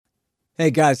Hey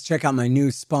guys, check out my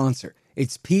new sponsor.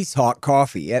 It's Peacehawk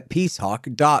Coffee at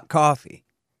peacehawk.coffee.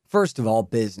 First of all,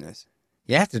 business.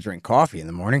 You have to drink coffee in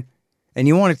the morning, and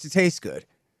you want it to taste good.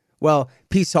 Well,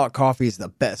 Peacehawk Coffee is the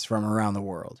best from around the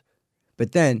world.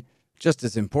 But then, just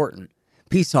as important,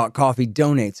 Peacehawk Coffee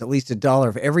donates at least $1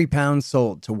 of every pound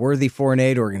sold to worthy foreign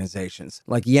aid organizations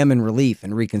like Yemen Relief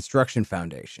and Reconstruction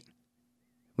Foundation.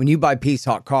 When you buy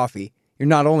Peacehawk Coffee, you're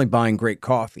not only buying great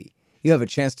coffee, you have a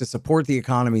chance to support the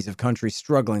economies of countries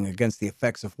struggling against the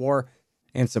effects of war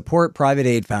and support private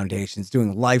aid foundations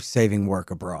doing life-saving work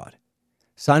abroad.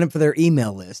 Sign up for their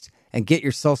email list and get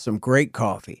yourself some great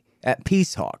coffee at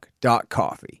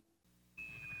peacehawk.coffee.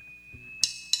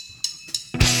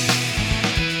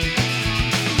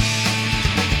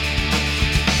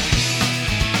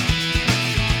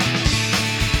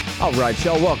 All right,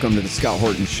 y'all, welcome to the Scott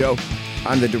Horton Show.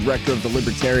 I'm the director of the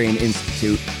Libertarian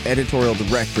Institute, editorial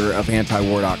director of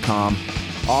antiwar.com,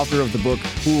 author of the book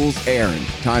Fool's Errand,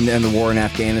 Time to End the War in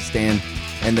Afghanistan,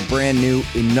 and the brand new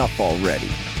Enough Already,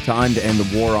 Time to End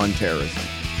the War on Terrorism.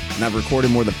 And I've recorded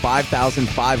more than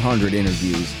 5,500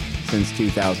 interviews since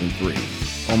 2003,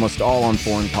 almost all on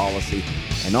foreign policy,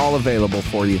 and all available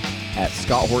for you at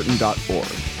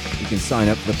scotthorton.org. You can sign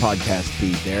up for the podcast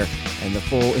feed there, and the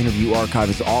full interview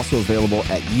archive is also available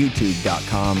at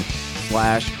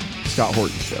youtube.com/Scott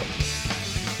Horton Show.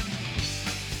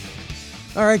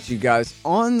 All right, you guys,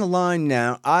 on the line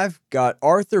now, I've got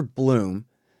Arthur Bloom,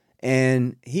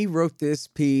 and he wrote this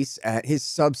piece at his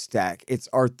Substack. It's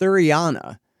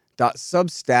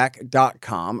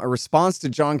arthuriana.substack.com, a response to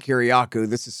John Kiriakou.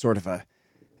 This is sort of a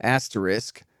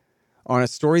asterisk on a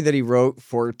story that he wrote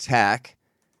for TAC,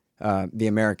 the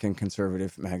American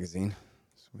Conservative magazine,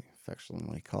 as we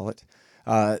affectionately call it.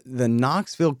 The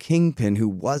Knoxville kingpin who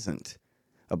wasn't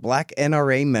a black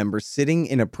NRA member sitting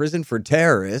in a prison for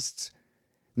terrorists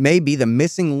may be the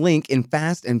missing link in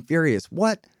Fast and Furious.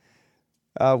 What?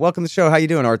 Welcome to the show. How you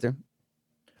doing, Arthur?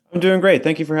 I'm doing great.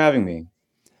 Thank you for having me.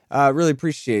 Really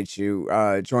appreciate you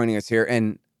joining us here.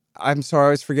 And I'm sorry, I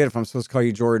always forget if I'm supposed to call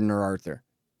you Jordan or Arthur.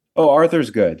 Oh, Arthur's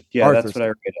good. Yeah, Arthur's that's what I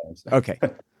read as. Okay.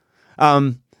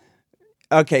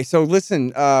 Okay, so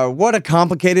listen, what a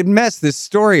complicated mess this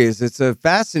story is. It's a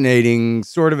fascinating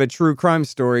sort of a true crime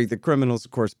story, the criminals,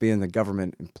 of course, being the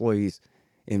government employees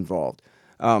involved.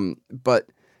 But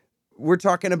we're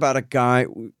talking about a guy,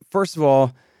 first of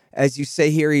all, as you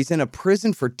say here, he's in a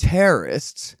prison for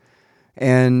terrorists.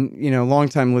 And, you know,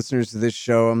 longtime listeners to this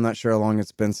show, I'm not sure how long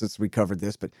it's been since we covered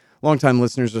this, but longtime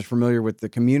listeners are familiar with the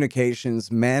communications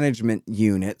management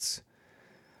units.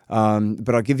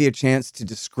 But I'll give you a chance to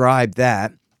describe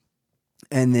that.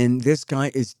 And then this guy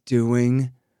is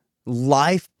doing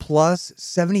life plus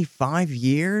 75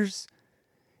 years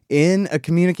in a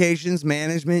communications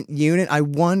management unit. I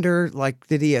wonder, like,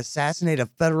 did he assassinate a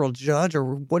federal judge, or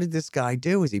what did this guy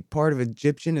do? Is he part of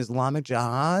Egyptian Islamic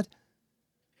Jihad?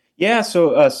 Yeah,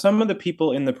 so some of the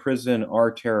people in the prison are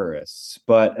terrorists,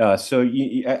 but as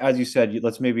you said,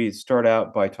 let's maybe start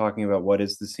out by talking about what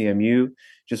is the CMU,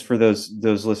 just for those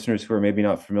listeners who are maybe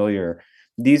not familiar.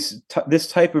 This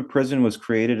type of prison was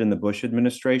created in the Bush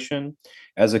administration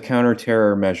as a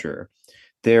counter-terror measure.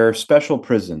 They're special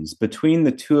prisons. Between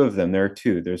the two of them, there are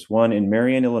two. There's one in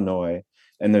Marion, Illinois,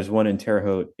 and there's one in Terre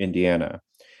Haute, Indiana.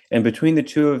 And between the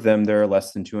two of them, there are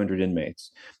less than 200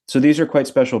 inmates. So these are quite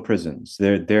special prisons.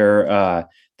 The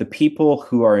people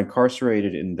who are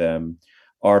incarcerated in them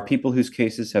are people whose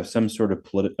cases have some sort of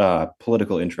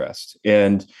political interest.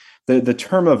 And the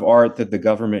term of art that the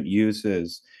government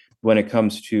uses when it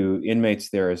comes to inmates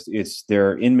there is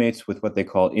they're inmates with what they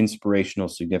call inspirational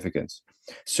significance.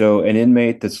 So an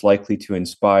inmate that's likely to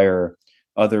inspire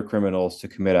other criminals to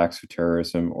commit acts of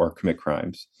terrorism or commit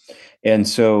crimes. And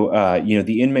so,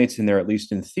 the inmates in there, at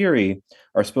least in theory,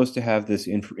 are supposed to have this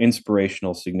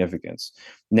inspirational significance.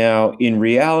 Now, in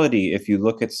reality, if you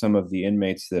look at some of the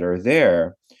inmates that are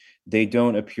there, they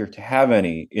don't appear to have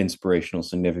any inspirational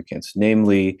significance.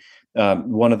 Namely,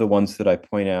 one of the ones that I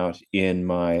point out in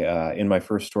my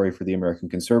first story for the American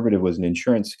Conservative was an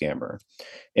insurance scammer.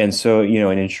 And so,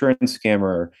 an insurance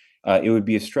scammer, it would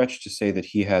be a stretch to say that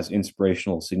he has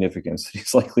inspirational significance.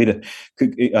 He's likely to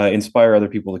inspire other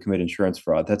people to commit insurance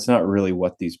fraud. That's not really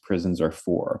what these prisons are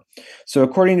for. So,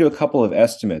 according to a couple of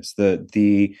estimates,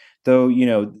 this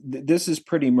is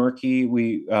pretty murky.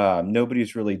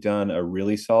 Nobody's really done a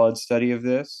really solid study of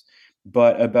this,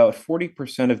 but about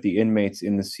 40% of the inmates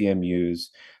in the CMUs,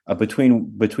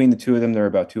 between the two of them, there are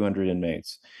about 200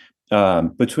 inmates.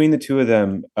 Between the two of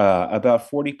them,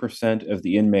 about 40% of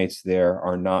the inmates there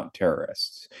are not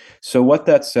terrorists. So what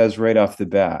that says right off the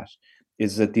bat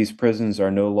is that these prisons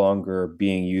are no longer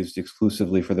being used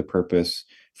exclusively for the purpose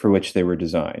for which they were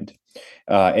designed.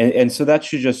 And so that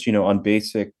should just, on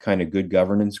basic kind of good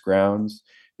governance grounds,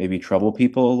 maybe trouble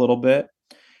people a little bit.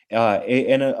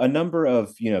 And a number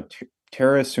of,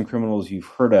 terrorists and criminals you've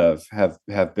heard of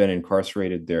have been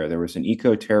incarcerated there. There was an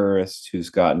eco-terrorist who's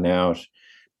gotten out,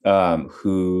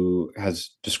 who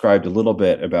has described a little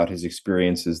bit about his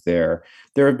experiences there.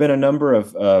 There have been a number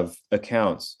of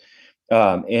accounts,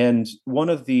 and one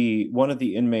of the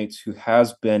inmates who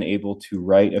has been able to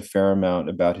write a fair amount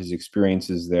about his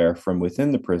experiences there from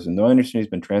within the prison, though I understand he's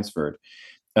been transferred,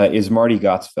 is Marty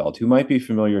Gottsfeld, who might be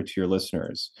familiar to your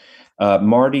listeners.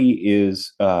 Marty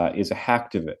is a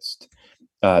hacktivist.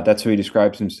 That's how he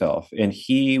describes himself, and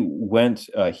he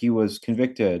was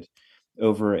convicted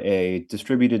over a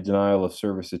distributed denial of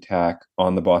service attack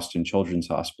on the Boston Children's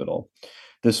Hospital.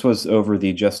 This was over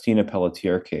the Justina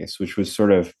Pelletier case, which was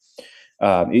sort of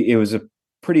it was a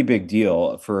pretty big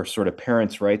deal for sort of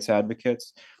parents' rights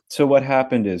advocates. So what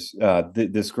happened is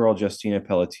this girl, Justina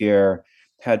Pelletier,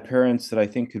 had parents that I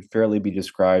think could fairly be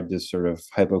described as sort of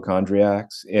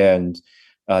hypochondriacs, and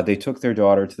they took their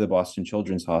daughter to the Boston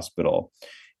Children's Hospital,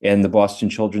 and the Boston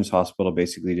Children's Hospital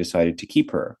basically decided to keep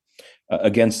her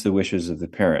against the wishes of the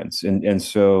parents. And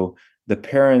so the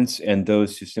parents and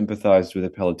those who sympathized with the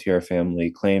Pelletier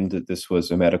family claimed that this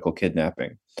was a medical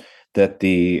kidnapping, that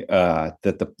the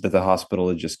hospital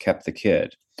had just kept the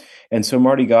kid. And so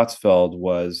Marty Gottsfeld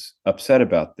was upset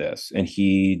about this, and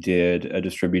he did a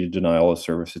distributed denial of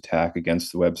service attack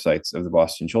against the websites of the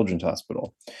Boston Children's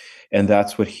Hospital. And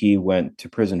that's what he went to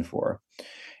prison for.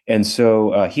 And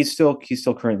so he's still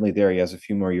currently there. He has a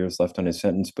few more years left on his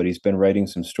sentence, but he's been writing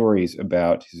some stories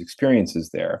about his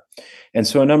experiences there. And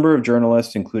so a number of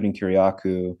journalists, including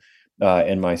Kyriakou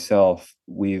and myself,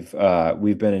 we've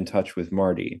been in touch with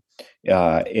Marty,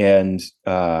 and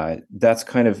that's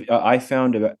kind of I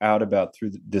found out about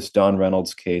through this Don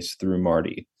Reynolds case through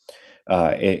Marty,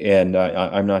 and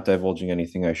I'm not divulging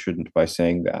anything I shouldn't by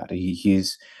saying that.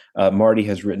 Marty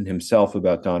has written himself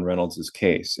about Don Reynolds's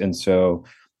case, and so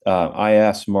I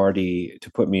asked Marty to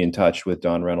put me in touch with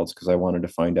Don Reynolds because I wanted to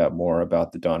find out more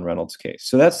about the Don Reynolds case.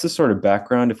 So that's the sort of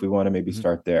background, if we want to maybe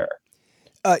start there.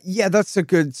 Yeah, that's a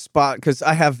good spot, because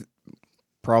I have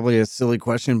probably a silly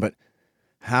question, but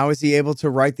how is he able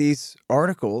to write these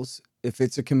articles if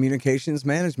it's a communications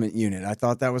management unit? I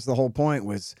thought that was the whole point,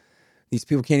 was these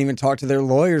people can't even talk to their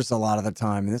lawyers a lot of the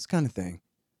time and this kind of thing.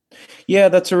 Yeah,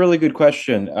 that's a really good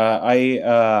question.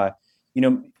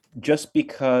 Just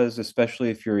because, especially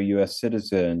if you're a U.S.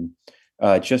 citizen,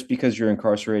 just because you're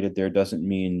incarcerated there doesn't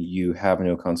mean you have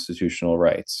no constitutional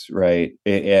rights, right?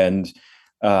 And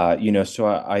so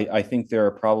I think there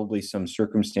are probably some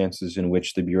circumstances in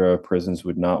which the Bureau of Prisons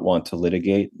would not want to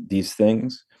litigate these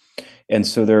things. And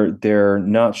so they're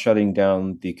not shutting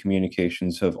down the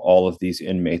communications of all of these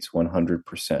inmates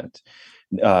 100%.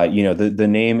 The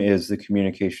name is the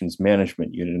Communications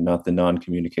Management Unit, not the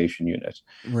Non-Communication Unit.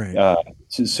 Right.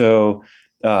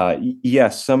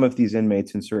 Yes, some of these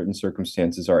inmates in certain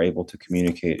circumstances are able to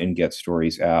communicate and get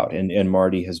stories out. And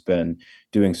Marty has been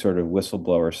doing sort of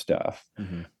whistleblower stuff.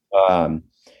 Mm-hmm.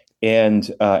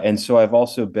 And so I've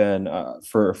also been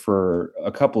for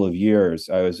a couple of years,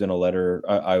 I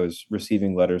was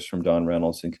receiving letters from Don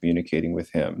Reynolds and communicating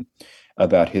with him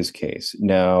about his case.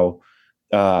 Now,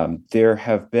 there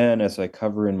have been, as I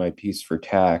cover in my piece for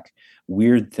TAC,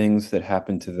 weird things that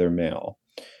happen to their mail.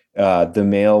 The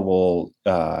mail will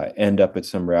end up at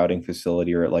some routing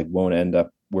facility, or it won't end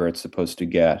up where it's supposed to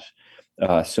get.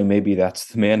 So maybe that's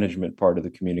the management part of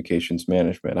the communications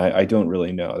management. I don't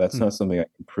really know. That's not something I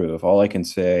can prove. All I can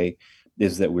say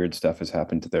is that weird stuff has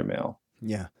happened to their mail.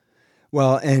 Yeah.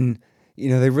 Well, and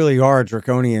they really are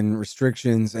draconian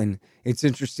restrictions, and it's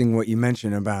interesting what you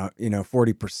mentioned about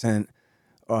 40%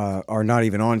 are not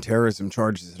even on terrorism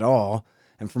charges at all.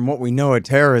 And from what we know, a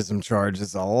terrorism charge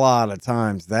is a lot of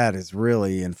times that is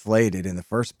really inflated in the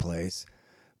first place.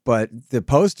 But the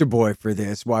poster boy for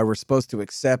this, why we're supposed to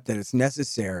accept that it's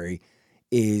necessary,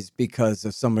 is because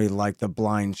of somebody like the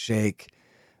blind sheikh,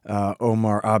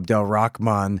 Omar Abdel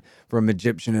Rahman from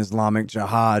Egyptian Islamic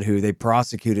Jihad, who they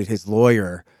prosecuted his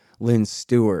lawyer, Lynn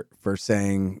Stewart, for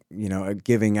saying,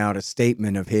 giving out a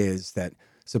statement of his that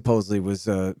supposedly was,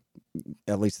 at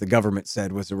least the government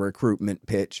said, was a recruitment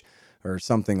pitch or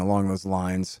something along those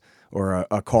lines, or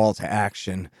a call to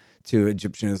action to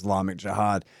Egyptian Islamic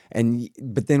Jihad.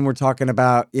 But then we're talking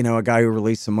about, a guy who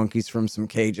released some monkeys from some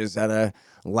cages at a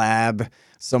lab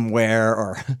somewhere,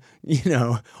 or,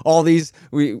 all these,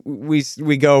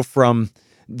 we go from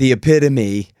the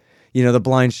epitome, the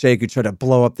blind sheikh who tried to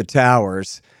blow up the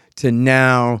towers, to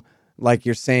now, like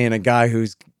you're saying, a guy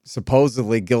who's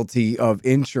supposedly guilty of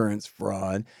insurance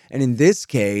fraud. And in this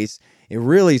case, it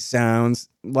really sounds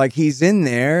like he's in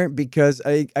there because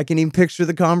I can even picture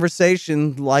the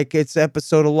conversation like it's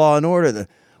episode of Law and Order.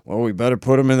 Well, we better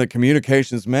put him in the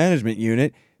communications management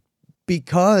unit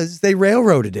because they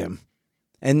railroaded him.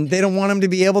 And they don't want him to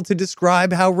be able to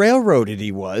describe how railroaded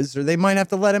he was, or they might have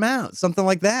to let him out. Something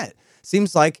like that.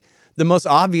 Seems like the most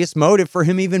obvious motive for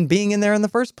him even being in there in the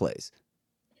first place.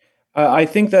 I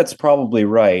think that's probably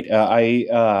right.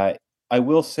 I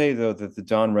will say though that the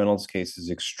Don Reynolds case is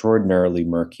extraordinarily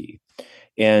murky.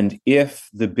 And if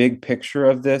the big picture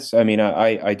of this, I mean,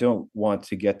 I don't want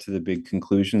to get to the big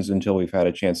conclusions until we've had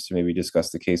a chance to maybe discuss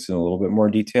the case in a little bit more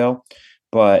detail.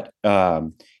 But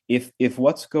if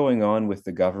what's going on with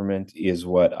the government is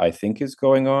what I think is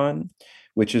going on,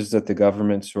 which is that the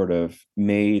government sort of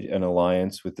made an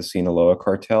alliance with the Sinaloa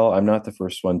cartel. I'm not the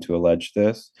first one to allege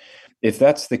this. If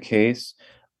that's the case,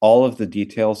 all of the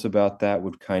details about that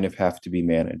would kind of have to be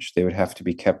managed. They would have to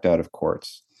be kept out of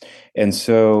courts. And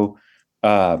so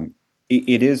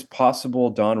it is possible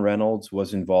Don Reynolds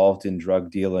was involved in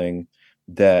drug dealing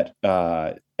that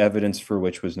evidence for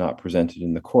which was not presented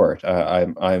in the court.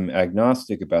 I'm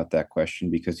agnostic about that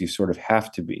question because you sort of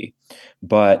have to be.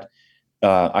 But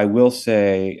I will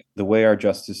say the way our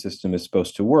justice system is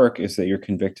supposed to work is that you're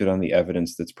convicted on the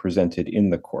evidence that's presented in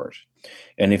the court.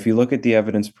 And if you look at the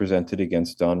evidence presented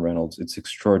against Don Reynolds, it's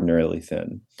extraordinarily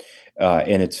thin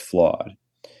and it's flawed.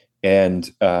 And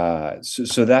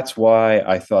so that's why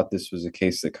I thought this was a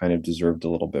case that kind of deserved a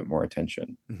little bit more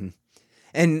attention. Mm-hmm.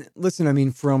 And listen, I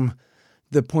mean, from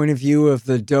the point of view of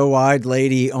the doe-eyed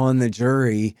lady on the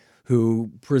jury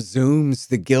who presumes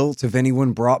the guilt of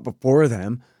anyone brought before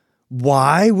them,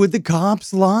 why would the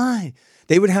cops lie?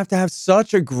 They would have to have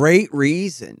such a great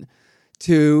reason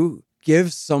to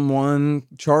give someone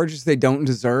charges they don't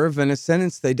deserve and a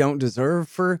sentence they don't deserve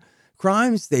for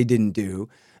crimes they didn't do.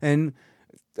 And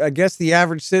I guess the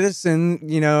average citizen,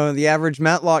 the average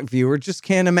Matlock viewer just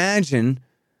can't imagine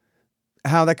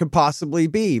how that could possibly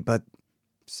be. But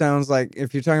sounds like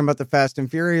if you're talking about the Fast and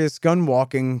Furious gun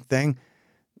walking thing,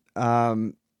 I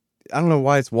don't know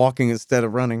why it's walking instead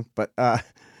of running, but if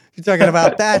you're talking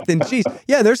about that, then geez,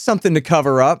 yeah, there's something to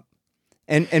cover up.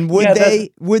 And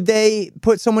would they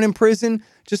put someone in prison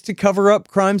just to cover up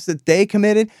crimes that they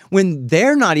committed when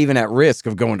they're not even at risk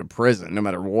of going to prison, no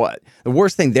matter what? The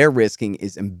worst thing they're risking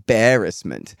is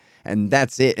embarrassment, and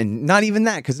that's it. And not even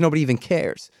that, because nobody even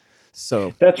cares.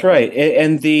 So that's right.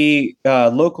 And the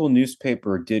local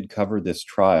newspaper did cover this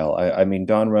trial. I mean,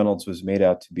 Don Reynolds was made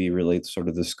out to be really sort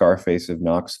of the Scarface of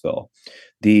Knoxville.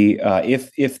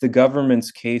 If the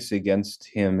government's case against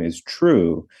him is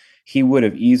true, he would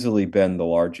have easily been the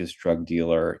largest drug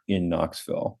dealer in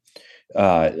Knoxville.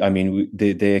 I mean,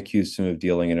 they accused him of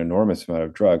dealing an enormous amount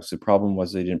of drugs. The problem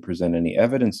was they didn't present any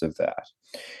evidence of that.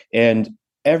 And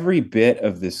every bit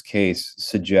of this case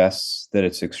suggests that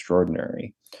it's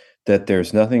extraordinary, that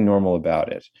there's nothing normal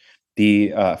about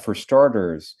it. For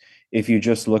starters, if you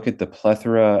just look at the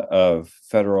plethora of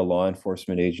federal law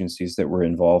enforcement agencies that were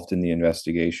involved in the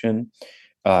investigation,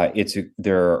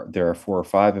 there are 4 or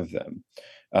 5 of them.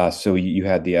 So you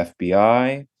had the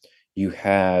FBI, you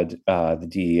had the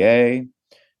DEA,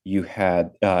 you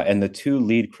had, and the 2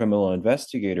 lead criminal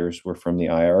investigators were from the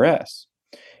IRS.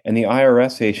 And the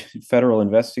IRS federal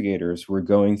investigators were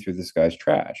going through this guy's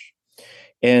trash.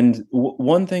 And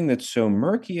one thing that's so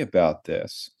murky about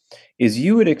this is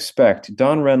you would expect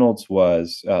Don Reynolds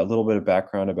was a little bit of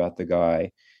background about the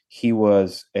guy. He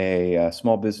was a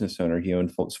small business owner. He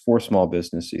owned 4 small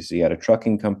businesses. He had a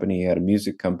trucking company, he had a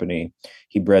music company,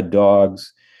 he bred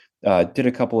dogs, did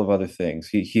a couple of other things.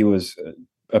 He was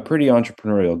a pretty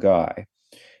entrepreneurial guy.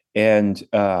 And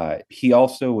he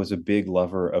also was a big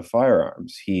lover of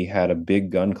firearms. He had a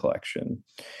big gun collection.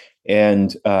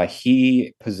 And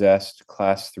he possessed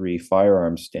Class 3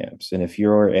 firearm stamps. And if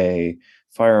you're a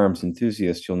firearms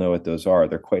enthusiast, you'll know what those are.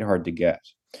 They're quite hard to get.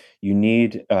 You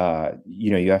need,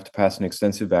 you have to pass an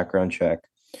extensive background check.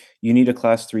 You need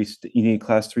Class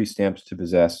 3 stamps to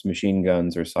possess machine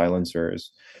guns or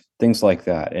silencers, things like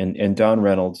that. And Don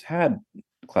Reynolds had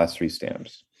Class 3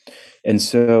 stamps. And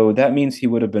so that means he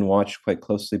would have been watched quite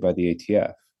closely by the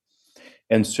ATF.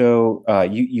 And so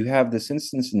you have this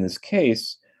instance in this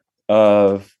case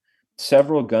of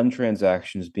several gun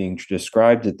transactions being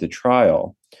described at the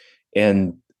trial,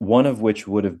 and one of which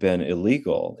would have been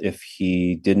illegal if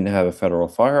he didn't have a federal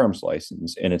firearms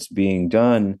license, and it's being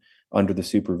done under the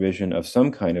supervision of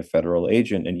some kind of federal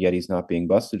agent, and yet he's not being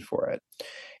busted for it.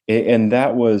 And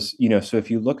that was, so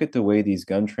if you look at the way these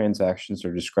gun transactions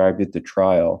are described at the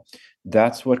trial,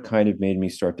 that's what kind of made me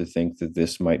start to think that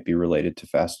this might be related to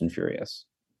Fast and Furious.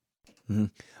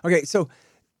 Okay, so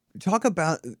talk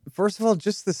about, first of all,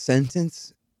 just the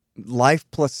sentence, life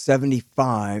plus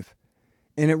 75.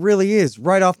 And it really is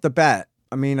right off the bat.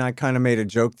 I mean, I kind of made a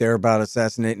joke there about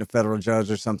assassinating a federal judge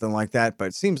or something like that, but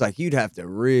it seems like you'd have to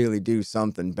really do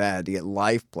something bad to get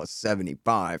life plus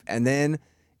 75. And then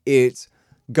it's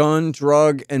gun,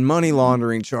 drug, and money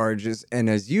laundering charges. And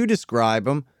as you describe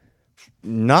them,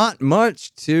 not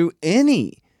much to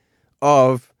any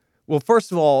of, well,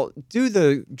 first of all, do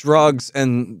the drugs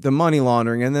and the money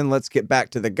laundering, and then let's get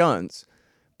back to the guns.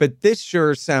 But this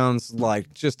sure sounds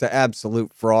like just an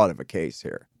absolute fraud of a case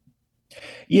here.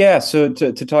 Yeah, so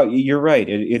to talk, you're right.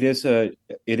 It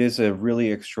is a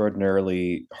really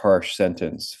extraordinarily harsh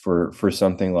sentence for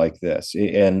something like this.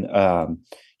 And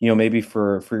maybe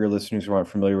for your listeners who aren't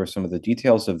familiar with some of the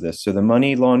details of this, so the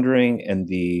money laundering and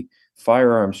the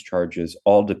firearms charges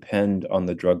all depend on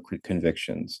the drug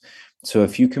convictions. So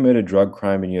if you commit a drug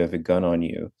crime and you have a gun on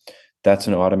you, that's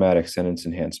an automatic sentence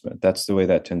enhancement. That's the way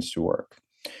that tends to work.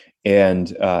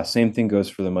 And same thing goes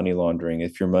for the money laundering.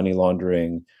 If you're money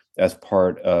laundering as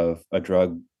part of a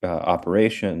drug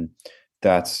operation,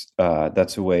 that's a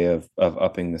way of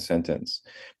upping the sentence.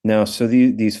 Now, so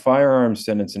these firearms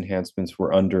sentence enhancements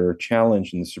were under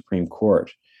challenge in the Supreme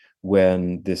Court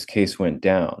when this case went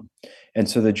down, and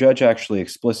so the judge actually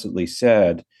explicitly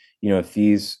said, if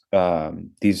these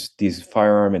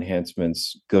firearm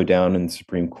enhancements go down in the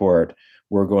Supreme Court,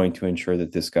 we're going to ensure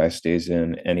that this guy stays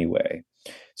in anyway.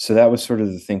 So that was sort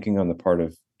of the thinking on the part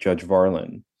of Judge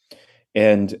Varlin.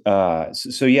 And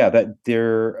yeah,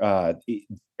 that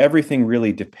everything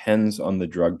really depends on the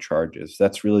drug charges.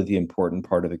 That's really the important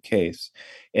part of the case.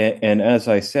 And as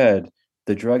I said,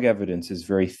 the drug evidence is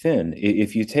very thin.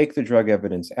 If you take the drug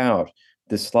evidence out,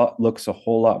 this looks a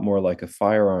whole lot more like a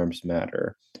firearms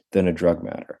matter than a drug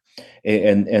matter.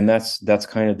 And that's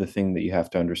kind of the thing that you have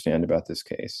to understand about this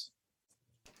case.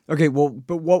 Okay, well,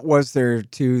 but what was there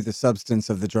to the substance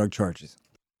of the drug charges?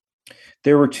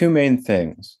 There were two main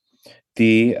things.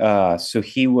 So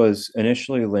he was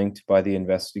initially linked by the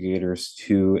investigators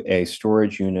to a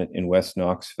storage unit in West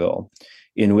Knoxville,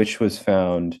 in which was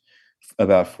found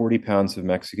about 40 pounds of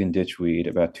Mexican ditchweed,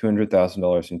 about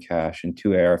 $200,000 in cash, and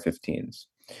two AR-15s.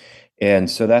 And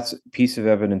so that's piece of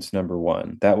evidence number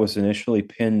one. That was initially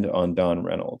pinned on Don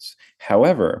Reynolds.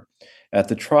 However, at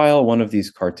the trial, one of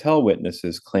these cartel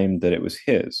witnesses claimed that it was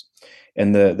his.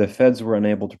 And the feds were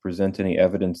unable to present any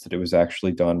evidence that it was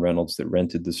actually Don Reynolds that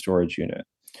rented the storage unit.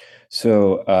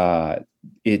 So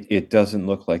it doesn't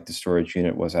look like the storage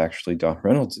unit was actually Don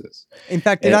Reynolds's. In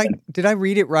fact, did I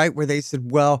read it right where they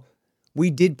said, well, we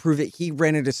did prove that he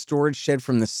rented a storage shed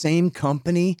from the same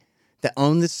company that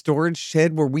owned the storage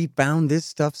shed where we found this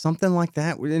stuff, something like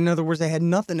that? In other words, they had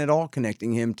nothing at all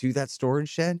connecting him to that storage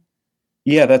shed?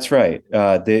 Yeah, that's right.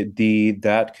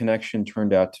 That connection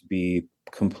turned out to be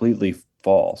completely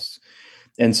false.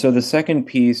 And so the second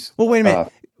piece... Well, wait a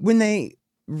minute. When they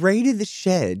raided the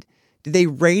shed, did they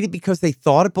raid it because they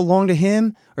thought it belonged to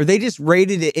him? Or they just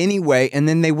raided it anyway, and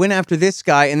then they went after this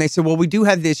guy, and they said, well, we do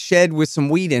have this shed with some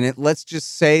weed in it. Let's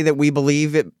just say that we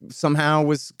believe it somehow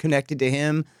was connected to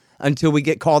him until we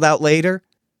get called out later?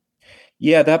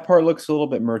 Yeah, that part looks a little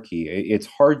bit murky. It's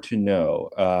hard to know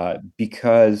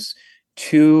because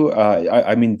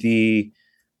the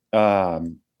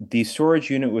storage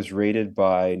unit was raided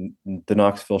by the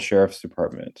Knoxville Sheriff's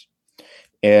Department.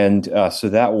 And so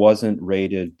that wasn't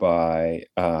raided by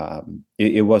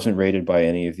it wasn't raided by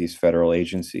any of these federal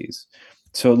agencies.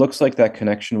 So it looks like that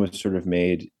connection was sort of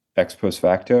made ex post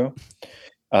facto.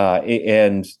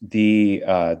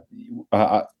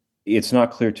 It's not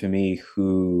clear to me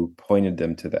who pointed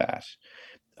them to that.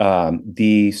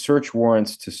 The search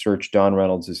warrants to search Don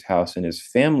Reynolds' house and his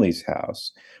family's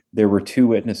house, there were two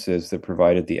witnesses that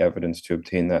provided the evidence to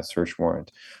obtain that search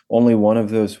warrant. Only one of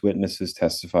those witnesses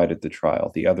testified at the trial.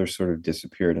 The other sort of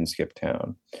disappeared and skipped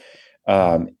town.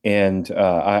 I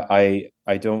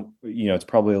don't, it's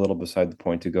probably a little beside the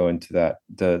point to go into that,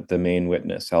 the main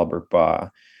witness, Albert Baugh.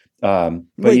 But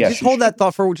wait, yeah, just hold that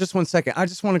thought for just 1 second. I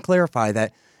just want to clarify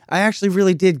that I actually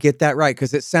really did get that right,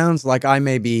 because it sounds like I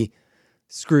maybe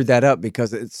screwed that up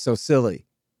because it's so silly.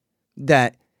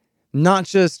 That not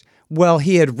just, well,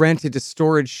 he had rented a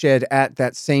storage shed at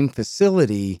that same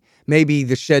facility, maybe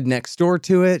the shed next door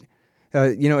to it,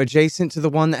 adjacent to the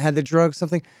one that had the drugs,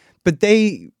 something. But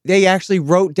they actually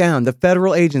wrote down, the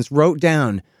federal agents wrote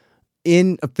down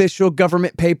in official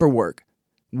government paperwork,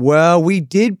 well, we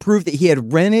did prove that he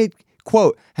had rented,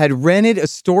 quote, had rented a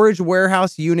storage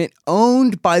warehouse unit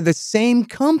owned by the same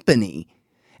company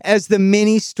as the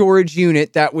mini storage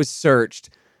unit that was searched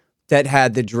that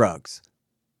had the drugs.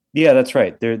 Yeah, that's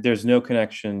right. There's no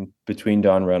connection between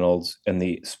Don Reynolds and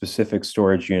the specific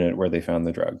storage unit where they found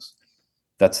the drugs.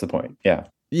 That's the point. Yeah.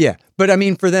 Yeah, but I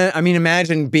mean, for them, I mean,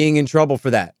 imagine being in trouble for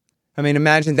that. I mean,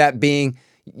 imagine that being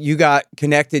you got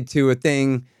connected to a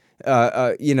thing,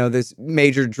 this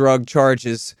major drug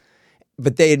charges,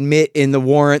 but they admit in the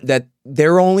warrant that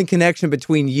their only connection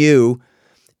between you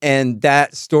and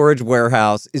that storage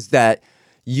warehouse is that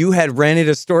you had rented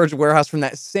a storage warehouse from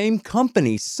that same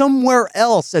company somewhere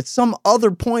else at some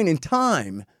other point in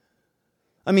time.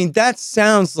 I mean, that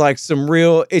sounds like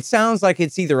it sounds like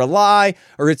it's either a lie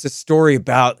or it's a story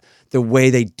about the way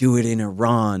they do it in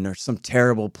Iran or some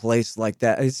terrible place like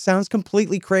that. It sounds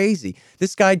completely crazy.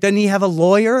 This guy, doesn't he have a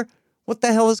lawyer? What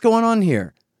the hell is going on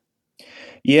here?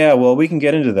 Yeah, well, we can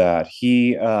get into that.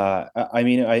 I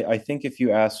mean, I think if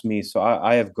you ask me, so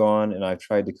I have gone and I've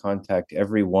tried to contact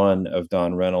every one of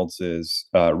Don Reynolds's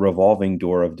revolving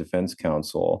door of defense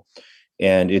counsel,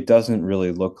 and it doesn't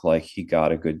really look like he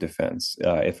got a good defense,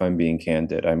 if I'm being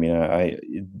candid. I mean,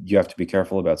 you have to be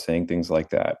careful about saying things like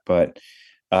that, but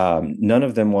none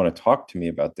of them want to talk to me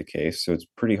about the case, so it's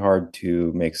pretty hard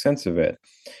to make sense of it.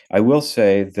 I will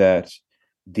say that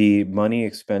the money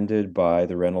expended by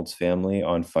the Reynolds family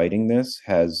on fighting this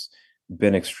has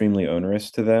been extremely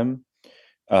onerous to them.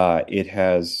 It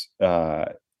has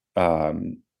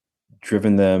um,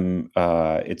 driven them.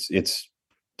 It's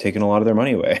taken a lot of their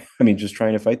money away. I mean, just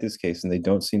trying to fight this case, and they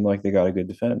don't seem like they got a good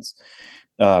defense.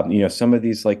 Some of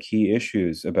these like key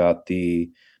issues about the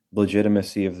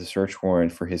legitimacy of the search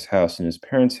warrant for his house and his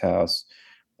parents' house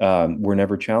were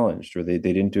never challenged, or they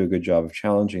didn't do a good job of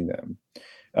challenging them.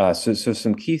 So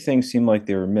some key things seem like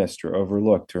they were missed or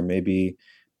overlooked, or maybe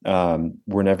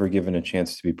were never given a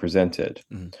chance to be presented.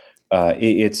 Mhm.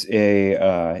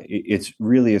 It's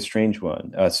really a strange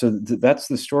one. So that's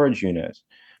the storage unit.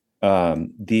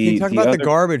 Can you The talk the about the other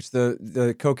garbage,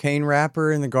 the cocaine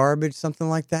wrapper in the garbage, something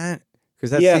like that?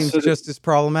 Because that Yeah, seems just as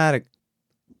problematic.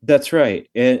 that's right.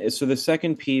 And so the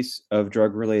second piece of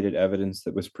drug-related evidence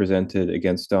that was presented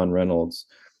against Don Reynolds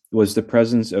was the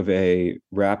presence of a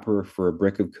wrapper for a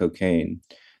brick of cocaine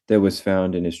that was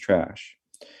found in his trash.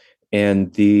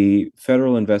 And the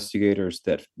federal investigators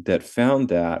that found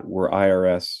that were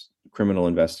IRS criminal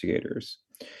investigators.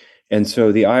 And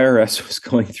so the IRS was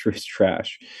going through his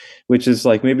trash, which is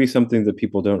like maybe something that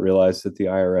people don't realize that the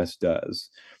IRS does.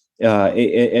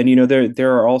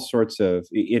 There are all sorts of.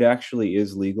 It actually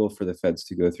is legal for the feds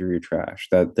to go through your trash.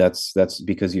 That's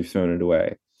because you've thrown it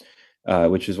away,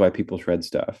 which is why people shred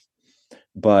stuff.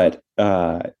 But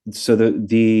so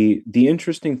the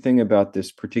interesting thing about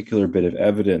this particular bit of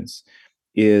evidence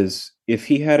is if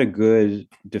he had a good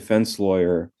defense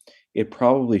lawyer, it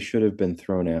probably should have been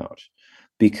thrown out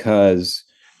because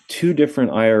two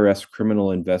different IRS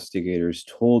criminal investigators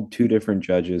told two different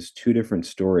judges two different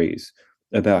stories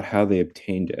about how they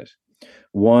obtained it.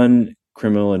 One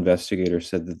criminal investigator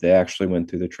said that they actually went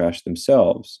through the trash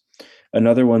themselves.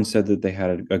 Another one said that they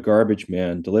had a garbage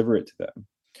man deliver it to them.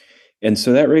 And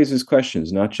so that raises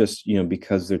questions, not just,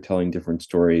 because they're telling different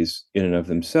stories in and of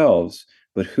themselves,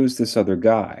 but who's this other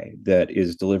guy that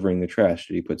is delivering the trash?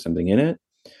 Did he put something in it?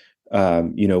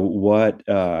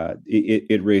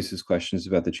 It raises questions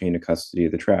about the chain of custody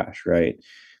of the trash, right?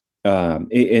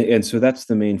 And so that's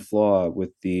the main flaw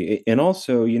with and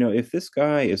also, if this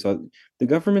guy the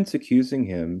government's accusing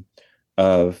him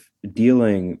of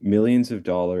dealing millions of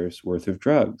dollars worth of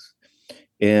drugs,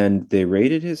 and they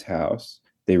raided his house,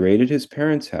 they raided his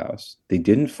parents' house, they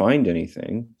didn't find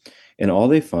anything, and all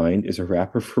they find is a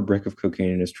wrapper for a brick of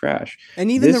cocaine in his trash. And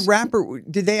even the This wrapper,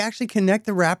 did they actually connect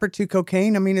the wrapper to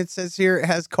cocaine? I mean, it says here it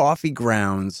has coffee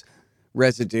grounds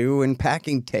residue and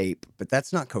packing tape, but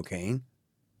that's not cocaine.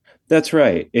 That's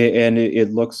right, and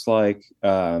it looks like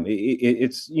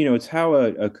it's how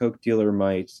a coke dealer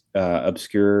might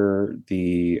obscure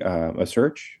the a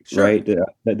search, Sure. right?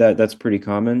 That's pretty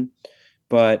common.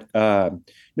 But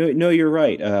no, you're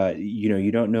right.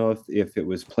 You don't know if it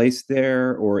was placed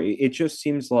there, or it just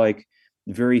seems like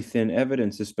very thin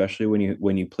evidence, especially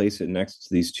when you place it next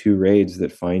to these two raids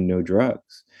that find no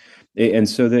drugs. And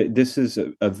so this is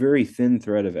a very thin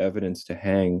thread of evidence to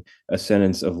hang a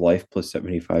sentence of life plus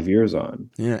 75 years on.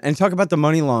 Yeah. And talk about the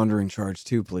money laundering charge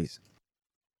too, please.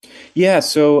 Yeah,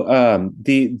 so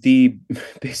the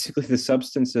basically the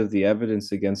substance of the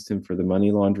evidence against him for the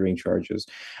money laundering charges.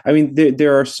 I mean,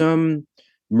 there are some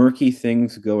murky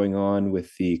things going on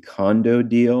with the condo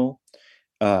deal.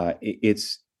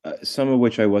 It's some of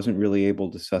which I wasn't really able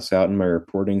to suss out in my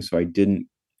reporting, so I didn't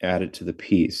add it to the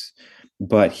piece.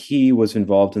 but he was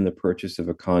involved in the purchase of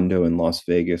a condo in Las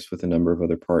Vegas with a number of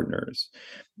other partners,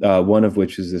 one of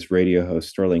which is this radio host,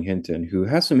 Sterling Hinton, who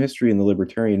has some history in the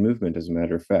libertarian movement, as a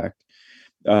matter of fact.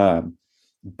 Uh,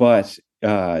 but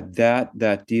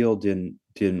that deal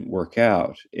didn't work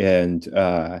out, and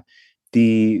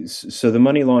the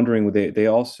money laundering, they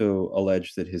also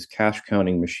alleged that his cash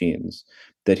counting machines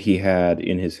that he had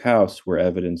in his house were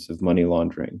evidence of money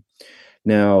laundering.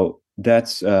 Now,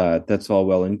 that's all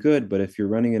well and good, but if you're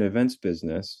running an events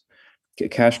business,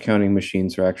 cash counting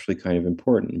machines are actually kind of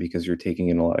important because you're taking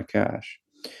in a lot of cash.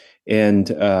 And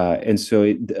so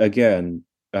again,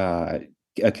 a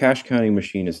cash counting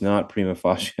machine is not prima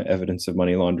facie evidence of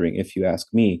money laundering, if you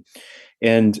ask me.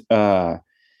 And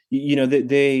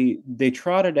they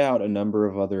trotted out a number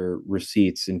of other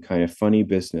receipts in kind of funny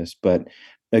business, but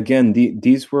again,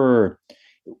 these were,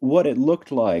 what it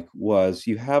looked like was,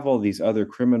 you have all these other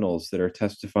criminals that are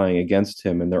testifying against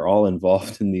him, and they're all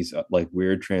involved in these like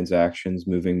weird transactions,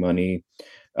 moving money,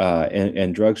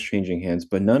 and drugs changing hands,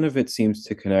 but none of it seems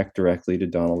to connect directly to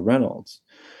Donald Reynolds.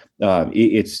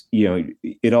 It's,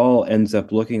 it all ends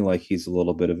up looking like he's a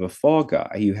little bit of a fall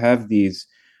guy. You have these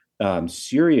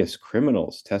serious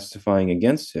criminals testifying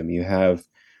against him. You have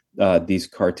these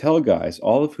cartel guys,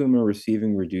 all of whom are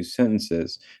receiving reduced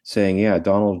sentences, saying, "Yeah,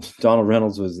 Donald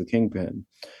Reynolds was the kingpin."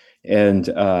 And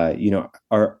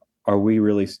are we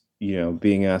really,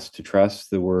 being asked to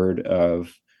trust the word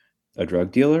of a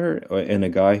drug dealer and a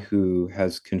guy who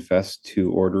has confessed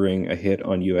to ordering a hit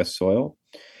on U.S. soil?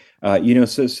 So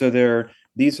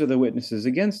these are the witnesses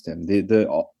against him. The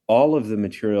all of the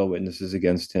material witnesses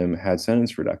against him had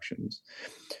sentence reductions.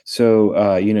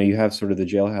 So you have sort of the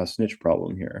jailhouse snitch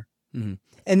problem here. Mm-hmm.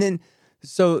 And then,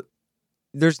 so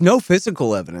there's no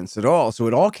physical evidence at all. So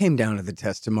it all came down to the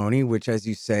testimony, which, as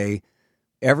you say,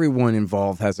 everyone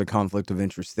involved has a conflict of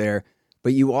interest there.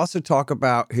 But you also talk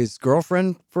about his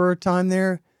girlfriend for a time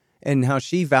there and how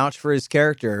she vouched for his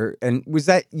character. And was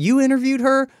that you interviewed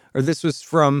her, or this was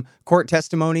from court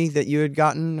testimony that you had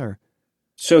gotten? Or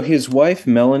so his wife,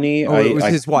 Melanie, it was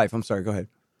his wife. I'm sorry. Go ahead.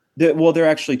 Well, there are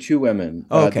actually two women.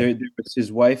 Oh, okay. There was his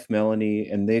wife, Melanie,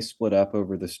 and they split up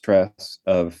over the stress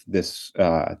of this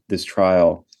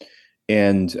trial,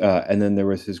 and then there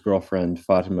was his girlfriend,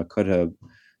 Fatima Kutub,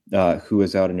 who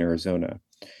was out in Arizona,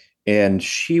 and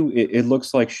it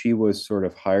looks like she was sort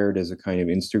of hired as a kind of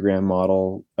Instagram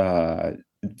model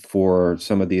for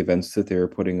some of the events that they were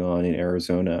putting on in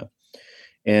Arizona,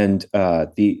 and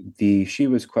she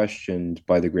was questioned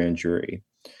by the grand jury.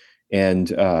 And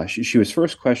she was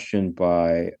first questioned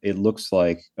by, it looks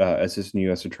like, Assistant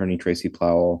U.S. Attorney Tracy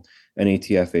Plowell, an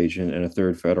ATF agent, and a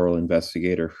third federal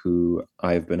investigator who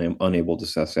I've been unable to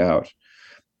suss out.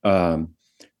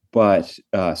 But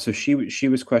so she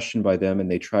was questioned by them, and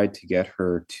they tried to get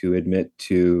her to admit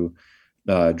to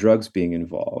drugs being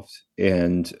involved.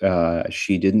 And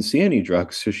she didn't see any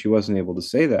drugs, so she wasn't able to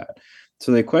say that.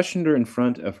 So they questioned her in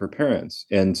front of her parents.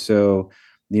 And so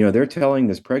they're telling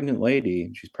this pregnant lady,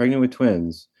 she's pregnant with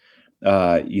twins,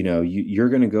 you're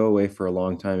going to go away for a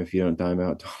long time if you don't dime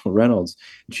out Donald Reynolds.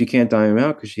 And she can't dime him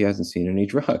out because she hasn't seen any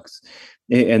drugs.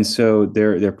 And so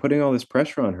they're putting all this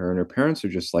pressure on her, and her parents are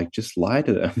just like, just lie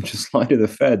to them, just lie to the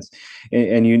feds.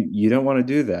 And you don't want to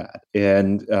do that.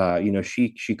 And,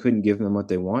 she couldn't give them what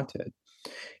they wanted.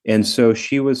 And so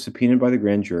she was subpoenaed by the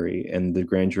grand jury, and the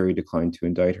grand jury declined to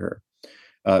indict her.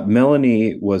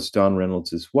 Melanie was Don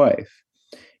Reynolds' wife.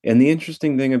 And the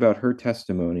interesting thing about her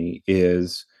testimony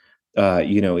is,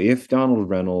 if Donald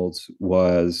Reynolds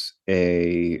was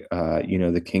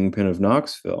the kingpin of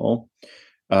Knoxville,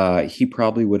 he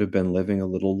probably would have been living a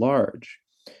little large.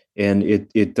 And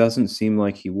it doesn't seem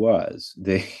like he was.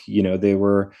 They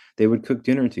would cook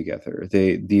dinner together.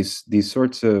 These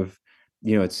sorts of,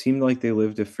 it seemed like they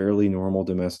lived a fairly normal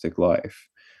domestic life.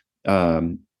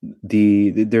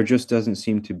 There just doesn't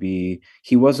seem to be,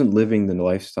 he wasn't living the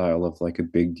lifestyle of like a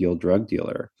big deal drug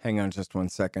dealer. Hang on just 1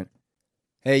 second.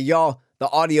 Hey, y'all, the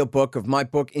audiobook of my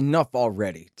book, Enough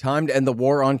Already, Time to End the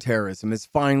War on Terrorism, is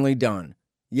finally done.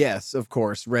 Yes, of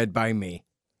course, read by me.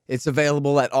 It's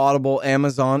available at Audible,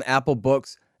 Amazon, Apple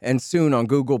Books, and soon on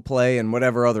Google Play and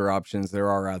whatever other options there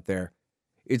are out there.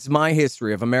 It's my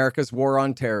history of America's war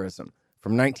on terrorism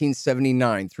from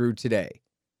 1979 through today.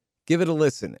 Give it a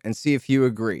listen and see if you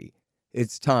agree.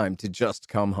 It's time to just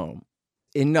come home.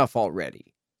 Enough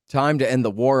Already. Time to End the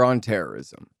War on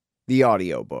Terrorism. The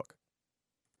audiobook.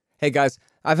 Hey guys,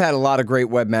 I've had a lot of great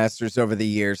webmasters over the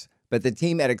years, but the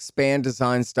team at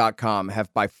expanddesigns.com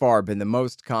have by far been the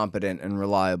most competent and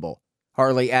reliable.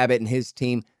 Harley Abbott and his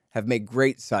team have made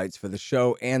great sites for the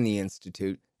show and the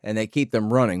Institute, and they keep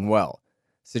them running well,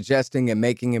 suggesting and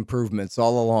making improvements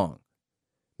all along.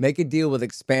 Make a deal with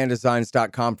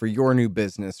expanddesigns.com for your new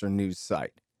business or news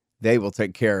site. They will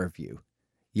take care of you.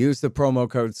 Use the promo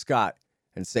code Scott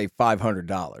and save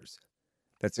 $500.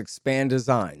 That's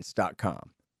expanddesigns.com.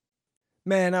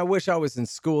 Man, I wish I was in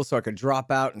school so I could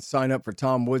drop out and sign up for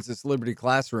Tom Woods' Liberty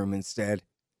Classroom instead.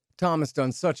 Tom has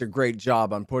done such a great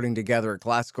job on putting together a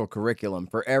classical curriculum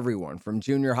for everyone from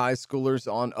junior high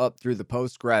schoolers on up through the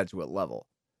postgraduate level.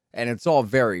 And it's all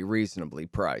very reasonably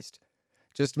priced.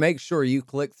 Just make sure you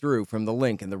click through from the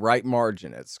link in the right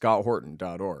margin at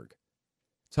scotthorton.org.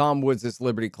 Tom Woods'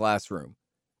 Liberty Classroom.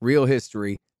 Real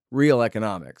history, real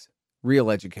economics,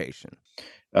 real education.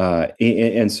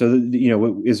 And so,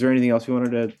 is there anything else you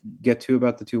wanted to get to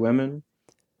about the two women?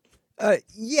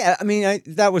 Yeah, I mean,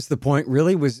 that was the point,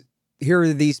 really, was here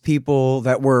are these people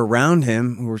that were around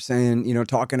him who were saying,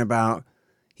 talking about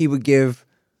he would give,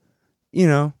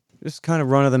 just kind of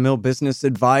run-of-the-mill business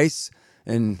advice.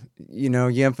 And,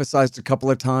 you emphasized a couple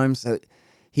of times that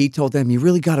he told them, you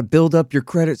really got to build up your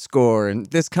credit score and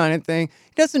this kind of thing.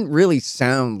 It doesn't really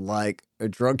sound like a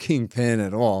drug kingpin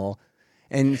at all.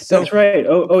 And so that's right.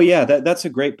 Oh yeah, that's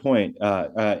a great point.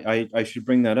 I should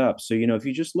bring that up. So, if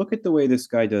you just look at the way this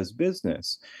guy does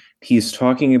business, he's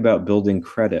talking about building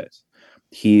credit.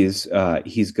 He's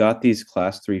got these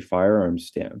Class 3 firearms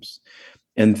stamps.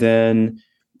 And then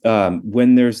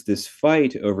when there's this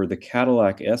fight over the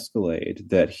Cadillac Escalade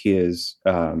that his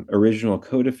original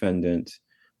co-defendant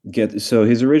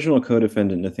his original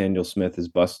co-defendant, Nathaniel Smith, is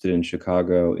busted in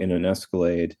Chicago in an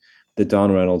Escalade that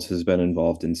Don Reynolds has been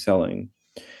involved in selling.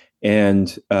 And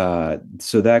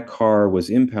so that car was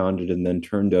impounded and then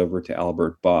turned over to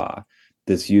Albert Baugh,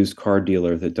 this used car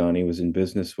dealer that Donnie was in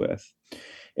business with.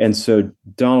 And so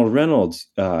Donald Reynolds,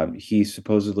 he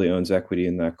supposedly owns equity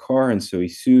in that car, and so he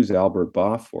sues Albert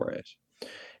Baugh for it.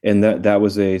 And that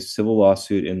was a civil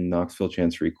lawsuit in Knoxville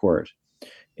Chancery Court.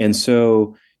 And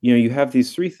so, you have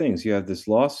these three things. You have this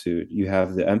lawsuit, you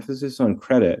have the emphasis on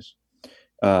credit,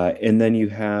 and then you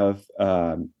have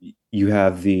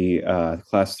the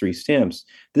Class 3 stamps.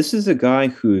 This is a guy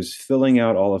who's filling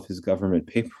out all of his government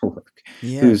paperwork.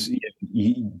 Yeah.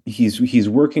 He's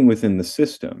working within the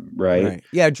system, right?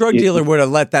 Yeah, a drug dealer would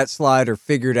have let that slide or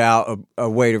figured out a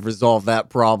way to resolve that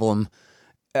problem,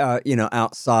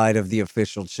 outside of the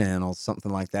official channels,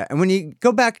 something like that. And when you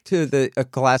go back to a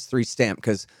Class 3 stamp,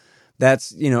 because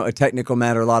that's, a technical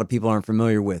matter a lot of people aren't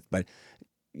familiar with, but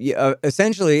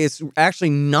essentially, it's actually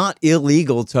not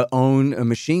illegal to own a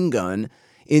machine gun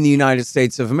in the United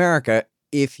States of America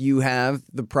if you have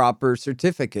the proper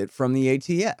certificate from the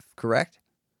ATF, correct?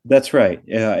 That's right.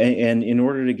 And in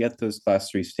order to get those Class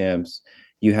 3 stamps,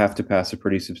 you have to pass a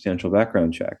pretty substantial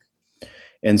background check.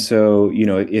 And so,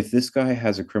 if this guy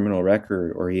has a criminal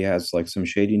record or he has like some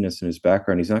shadiness in his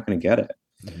background, he's not going to get it.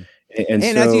 Mm-hmm. And so,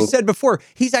 as you said before,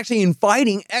 he's actually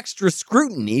inviting extra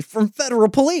scrutiny from federal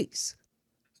police.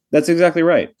 That's exactly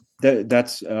right.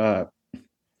 This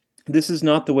is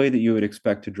not the way that you would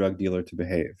expect a drug dealer to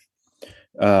behave.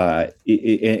 So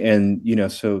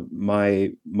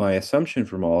my assumption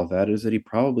from all of that is that he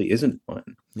probably isn't one.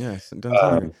 Yes, it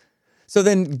does. So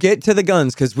then get to the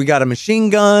guns, because we got a machine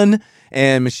gun,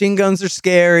 and machine guns are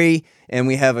scary, and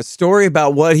we have a story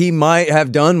about what he might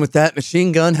have done with that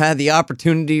machine gun had the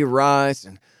opportunity to rise.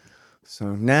 And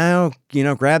so now,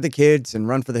 grab the kids and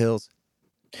run for the hills.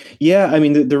 Yeah, I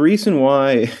mean, the reason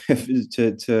why,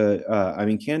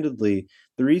 candidly,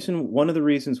 one of the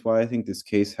reasons why I think this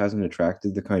case hasn't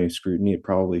attracted the kind of scrutiny it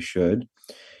probably should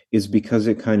is because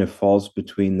it kind of falls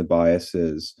between the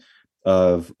biases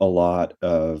of a lot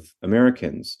of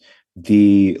Americans.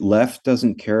 The left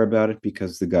doesn't care about it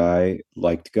because the guy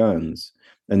liked guns,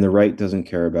 and the right doesn't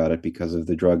care about it because of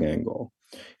the drug angle.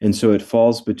 And so it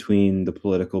falls between the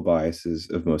political biases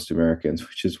of most Americans,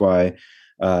 which is why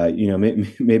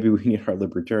maybe we need our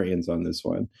libertarians on this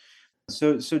one.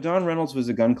 So Don Reynolds was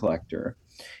a gun collector,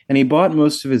 and he bought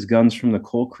most of his guns from the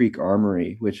Coal Creek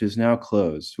Armory, which is now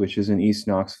closed, which is in East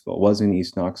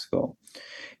Knoxville.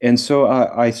 And so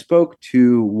I spoke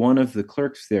to one of the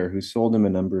clerks there who sold him a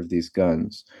number of these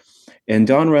guns. And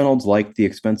Don Reynolds liked the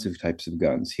expensive types of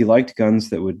guns. He liked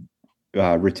guns that would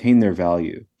retain their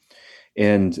value.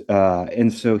 And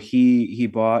so he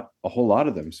bought a whole lot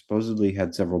of them, supposedly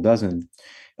had several dozen.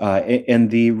 And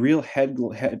the real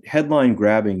headline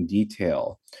grabbing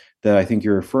detail that I think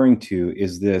you're referring to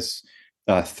is this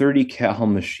 30 cal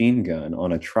machine gun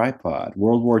on a tripod,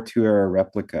 World War II era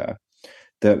replica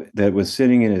that was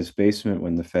sitting in his basement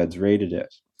when the feds raided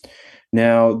it.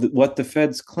 Now, what the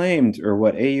feds claimed, or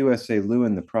what AUSA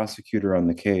Lewin, the prosecutor on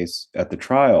the case at the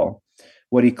trial,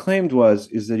 what he claimed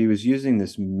is that he was using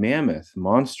this mammoth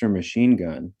monster machine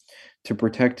gun to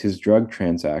protect his drug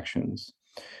transactions.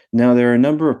 Now, there are a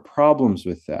number of problems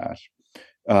with that.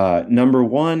 Number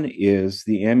one is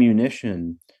the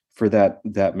ammunition for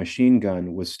that machine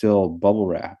gun was still bubble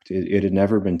wrapped. It had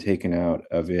never been taken out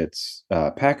of its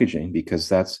packaging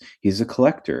because he's a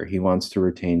collector. He wants to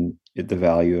retain the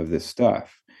value of this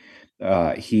stuff.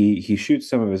 He shoots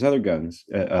some of his other guns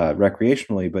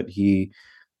recreationally, but he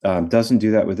doesn't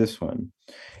do that with this one.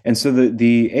 And so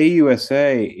the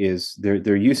AUSA is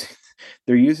they're using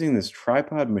they're using this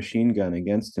tripod machine gun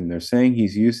against him. They're saying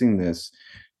he's using this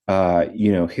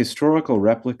historical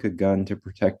replica gun to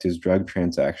protect his drug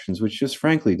transactions, which just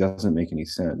frankly doesn't make any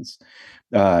sense.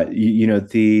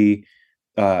 The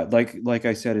like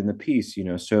I said in the piece,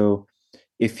 so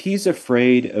if he's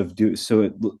afraid of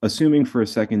assuming for a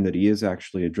second that he is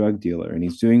actually a drug dealer and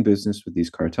he's doing business with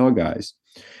these cartel guys,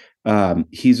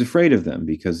 he's afraid of them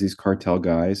because these cartel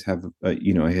guys have a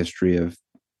history of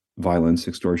violence,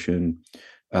 extortion,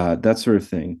 that sort of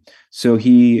thing. So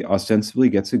he ostensibly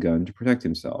gets a gun to protect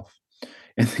himself.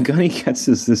 And the gun he gets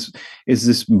is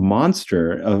this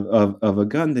monster of a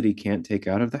gun that he can't take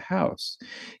out of the house.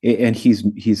 And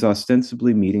he's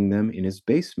ostensibly meeting them in his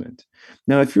basement.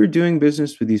 Now, if you're doing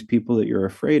business with these people that you're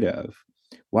afraid of,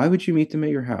 why would you meet them at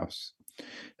your house?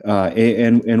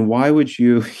 And why would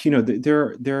you,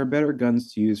 there are better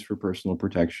guns to use for personal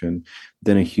protection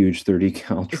than a huge 30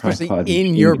 cal tripod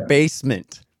in your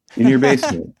basement. In your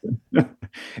basement.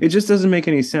 It just doesn't make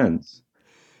any sense.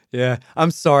 Yeah,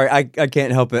 I'm sorry. I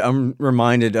can't help it. I'm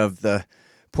reminded of the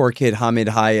poor kid Hamid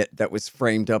Hayat that was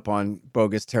framed up on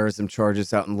bogus terrorism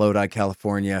charges out in Lodi,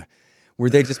 California, where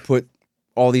they just put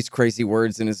all these crazy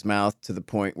words in his mouth to the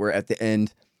point where at the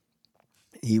end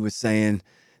he was saying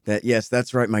that, yes,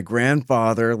 that's right, my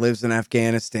grandfather lives in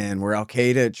Afghanistan where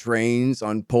Al-Qaeda trains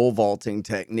on pole vaulting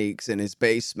techniques in his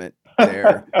basement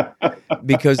there.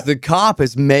 Because the cop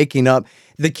is making up.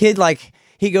 The kid,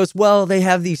 he goes, well, they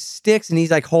have these sticks, and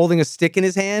he's holding a stick in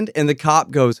his hand, and the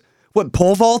cop goes, what,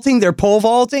 pole vaulting? They're pole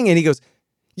vaulting? And he goes,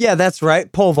 yeah, that's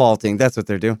right, pole vaulting. That's what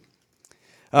they're doing.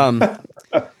 It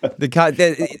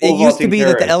used to be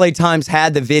that the LA Times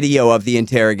had the video of the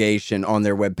interrogation on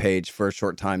their webpage for a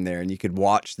short time there, and you could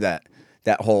watch that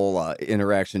whole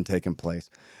interaction taking place.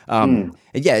 Yeah,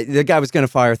 the guy was going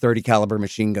to fire a 30 caliber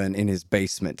machine gun in his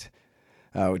basement.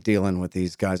 Dealing with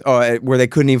these guys. Where they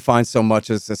couldn't even find so much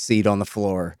as a seat on the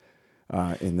floor.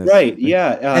 In this, right?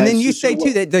 Yeah, and then you say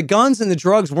too that the guns and the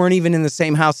drugs weren't even in the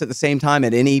same house at the same time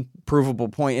at any provable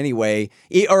point anyway.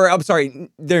 Or I'm sorry,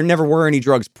 there never were any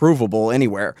drugs provable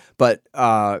anywhere. But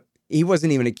he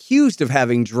wasn't even accused of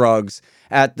having drugs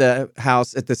at the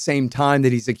house at the same time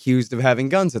that he's accused of having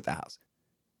guns at the house.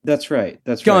 That's right.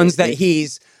 That's guns right. that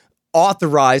he's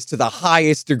authorized to the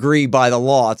highest degree by the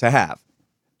law to have.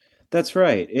 That's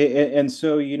right. And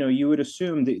so, you would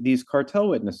assume that these cartel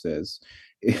witnesses,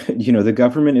 the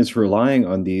government is relying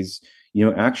on these,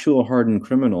 actual hardened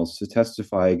criminals to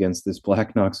testify against this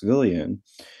Black Knoxvillian.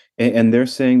 And they're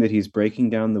saying that he's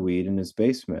breaking down the weed in his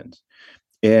basement.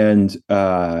 And,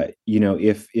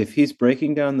 if he's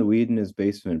breaking down the weed in his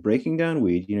basement, breaking down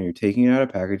weed, you're taking it out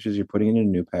of packages, you're putting it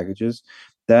in new packages,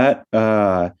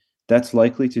 that's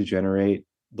likely to generate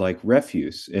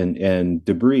refuse and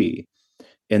debris.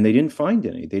 And they didn't find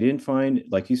any. They didn't find,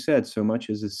 like you said, so much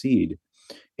as a seed.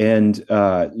 And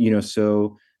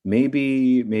so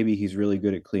maybe he's really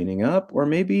good at cleaning up, or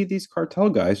maybe these cartel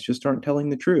guys just aren't telling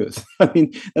the truth. I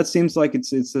mean, that seems like it's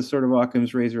the sort of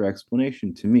Occam's razor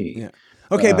explanation to me. Yeah.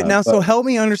 Okay, but now, so help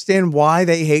me understand why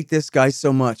they hate this guy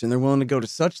so much, and they're willing to go to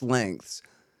such lengths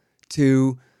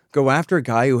to go after a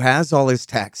guy who has all his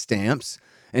tax stamps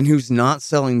and who's not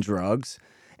selling drugs,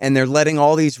 and they're letting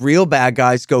all these real bad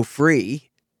guys go free.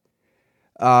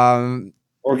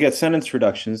 Or get sentence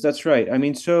reductions. That's right. I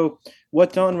mean, so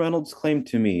what Don Reynolds claimed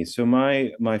to me. So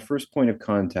my first point of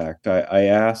contact, I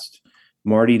asked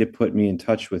Marty to put me in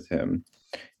touch with him,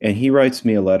 and he writes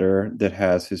me a letter that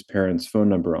has his parents' phone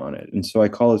number on it. And so I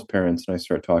call his parents and I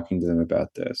start talking to them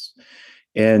about this.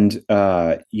 And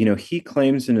he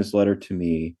claims in his letter to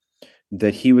me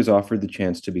that he was offered the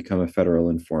chance to become a federal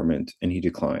informant, and he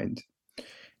declined.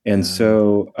 And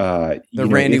so the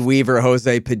Randy Weaver,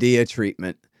 Jose Padilla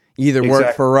treatment. Either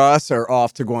work for us or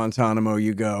off to Guantanamo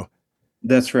you go.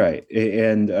 That's right.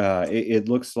 And it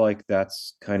looks like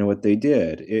that's kind of what they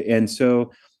did. And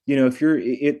so,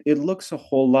 it looks a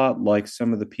whole lot like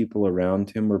some of the people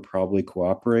around him were probably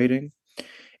cooperating.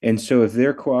 And so if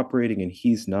they're cooperating and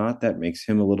he's not, that makes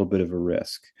him a little bit of a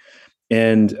risk.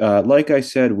 And like I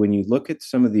said, when you look at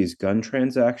some of these gun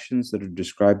transactions that are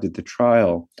described at the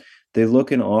trial, they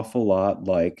look an awful lot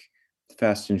like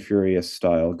Fast and Furious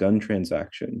style gun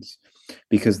transactions,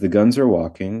 because the guns are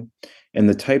walking and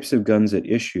the types of guns at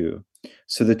issue.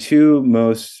 So the two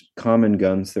most common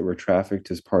guns that were trafficked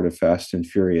as part of Fast and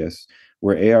Furious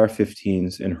were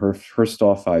AR-15s and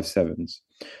Herstal 5.7s.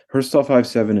 Herstal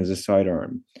 5.7 is a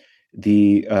sidearm.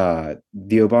 The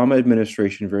Obama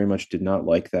administration very much did not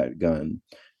like that gun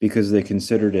because they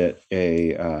considered it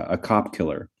a cop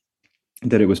killer,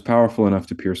 that it was powerful enough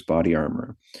to pierce body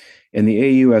armor. And the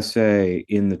AUSA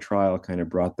in the trial kind of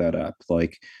brought that up.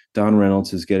 Like, Don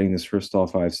Reynolds is getting this Herstal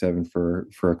 5.7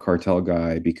 for a cartel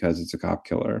guy because it's a cop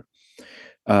killer.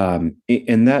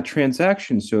 In that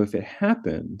transaction, so if it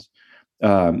happened,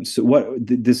 so what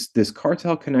this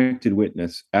cartel connected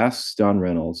witness asks Don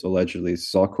Reynolds, allegedly, this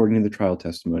is all according to the trial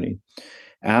testimony,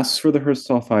 asks for the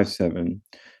Herstal 5.7.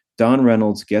 Don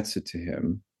Reynolds gets it to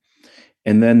him.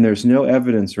 And then there's no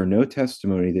evidence or no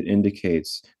testimony that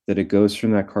indicates that it goes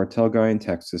from that cartel guy in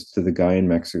Texas to the guy in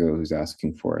Mexico who's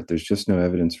asking for it. There's just no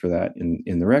evidence for that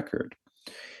in the record.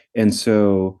 And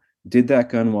so, did that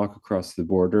gun walk across the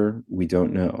border? We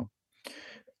don't know.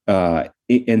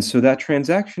 And so that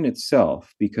transaction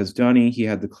itself, because Donnie, he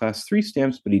had the Class 3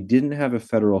 stamps, but he didn't have a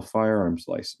federal firearms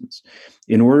license.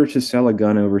 In order to sell a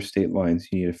gun over state lines,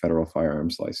 you need a federal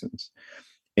firearms license.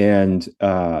 And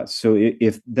so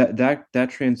if that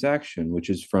transaction, which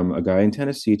is from a guy in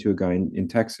Tennessee to a guy in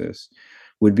Texas,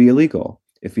 would be illegal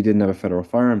if he didn't have a federal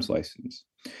firearms license.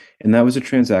 And that was a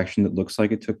transaction that looks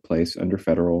like it took place under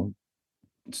federal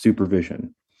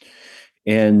supervision.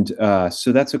 And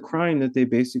so that's a crime that they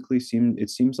basically it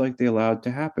seems like they allowed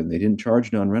to happen. They didn't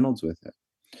charge Don Reynolds with it.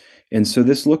 And so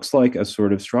this looks like a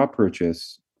sort of straw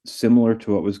purchase similar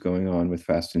to what was going on with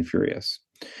Fast and Furious.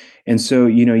 And so,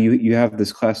 you have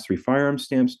this Class 3 firearm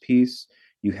stamps piece,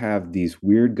 you have these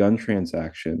weird gun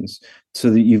transactions, so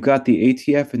that you've got the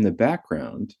ATF in the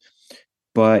background,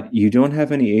 but you don't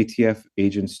have any ATF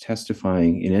agents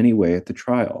testifying in any way at the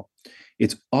trial.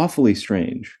 It's awfully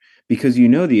strange because the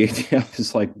ATF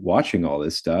is like watching all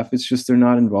this stuff. It's just they're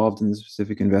not involved in the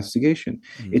specific investigation.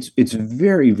 Mm-hmm. It's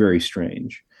very, very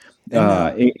strange.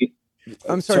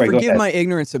 I'm sorry, forgive my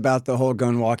ignorance about the whole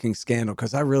gun walking scandal,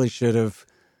 because I really should have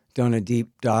done a deep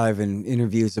dive and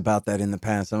interviews about that in the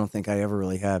past. I don't think I ever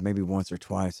really have, maybe once or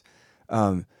twice.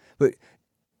 But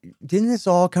didn't this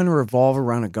all kind of revolve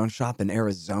around a gun shop in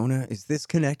Arizona? Is this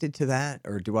connected to that,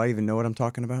 or do I even know what I'm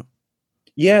talking about?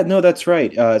 Yeah, no, that's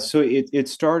right. So it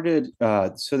started.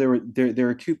 So there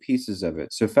are two pieces of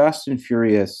it. So Fast and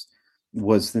Furious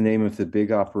was the name of the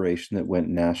big operation that went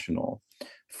national.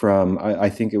 From I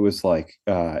think it was like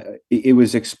it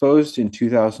was exposed in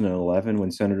 2011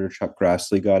 when Senator Chuck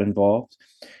Grassley got involved,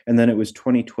 and then it was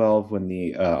 2012 when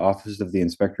the Office of the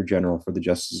Inspector General for the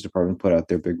Justice Department put out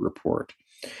their big report.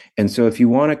 And so, if you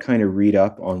want to kind of read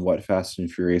up on what Fast and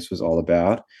Furious was all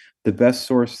about, the best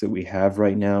source that we have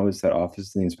right now is that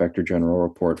Office of the Inspector General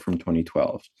report from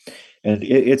 2012, and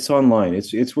it's online.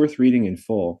 It's worth reading in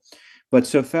full. But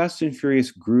so Fast and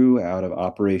Furious grew out of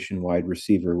Operation Wide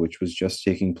Receiver, which was just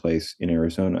taking place in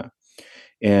Arizona,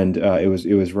 and it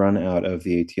was run out of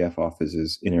the ATF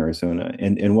offices in Arizona.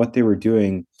 And what they were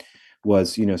doing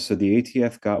was, so the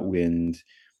ATF got wind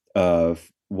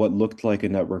of what looked like a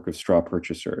network of straw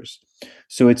purchasers.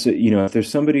 So it's if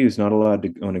there's somebody who's not allowed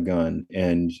to own a gun,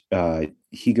 and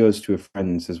he goes to a friend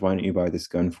and says, "Why don't you buy this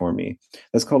gun for me?"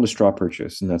 That's called a straw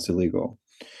purchase, and that's illegal.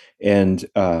 And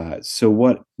so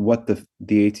what the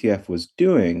ATF was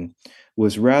doing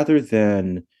was, rather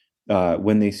than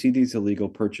when they see these illegal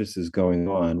purchases going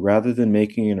on, rather than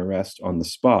making an arrest on the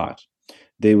spot,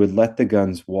 they would let the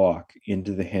guns walk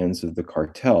into the hands of the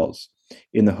cartels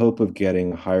in the hope of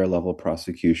getting a higher level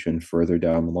prosecution further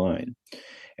down the line.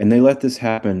 And they let this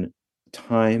happen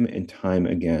time and time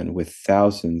again with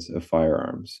thousands of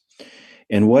firearms.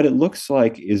 And what it looks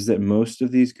like is that most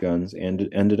of these guns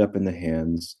ended up in the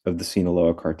hands of the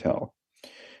Sinaloa cartel.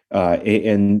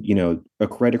 And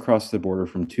right across the border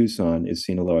from Tucson is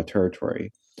Sinaloa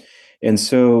territory. And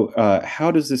so how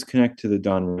does this connect to the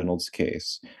Don Reynolds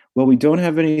case? Well, we don't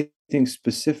have anything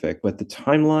specific, but the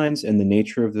timelines and the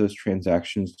nature of those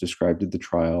transactions described at the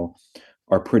trial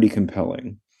are pretty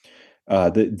compelling.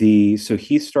 So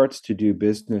he starts to do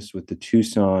business with the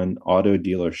Tucson auto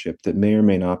dealership that may or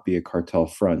may not be a cartel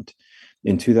front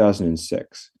in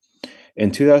 2006.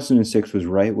 And 2006 was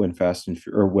right when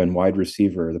when Wide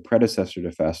Receiver, the predecessor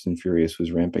to Fast and Furious,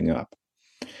 was ramping up.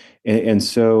 And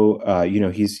so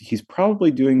he's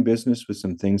probably doing business with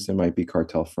some things that might be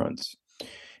cartel fronts,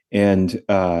 and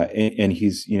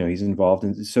he's involved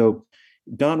in. So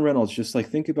Don Reynolds, just like,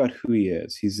 think about who he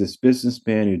is. He's this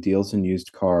businessman who deals in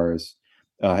used cars,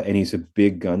 and he's a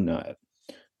big gun nut.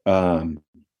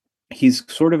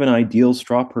 He's sort of an ideal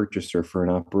straw purchaser for an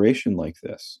operation like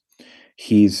this.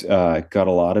 He's got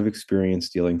a lot of experience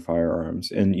dealing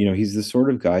firearms, and he's the sort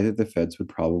of guy that the feds would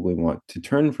probably want to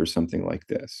turn for something like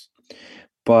this.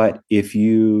 But if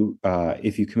you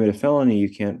commit a felony, you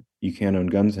can't own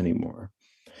guns anymore.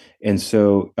 And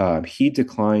so he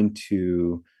declined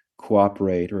to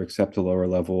cooperate or accept a lower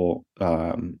level,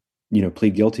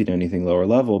 plead guilty to anything lower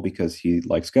level because he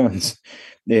likes guns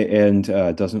and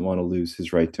doesn't want to lose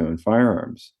his right to own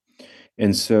firearms.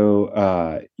 And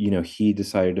so, he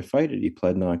decided to fight it. He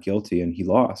pled not guilty and he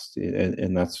lost.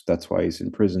 And that's why he's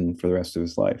in prison for the rest of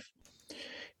his life.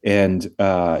 And,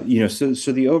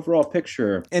 so the overall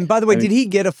picture. And by the way, I mean, did he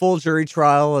get a full jury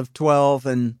trial of 12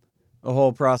 and a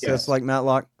whole process yes, like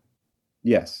Matlock?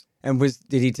 yes, And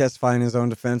did he testify in his own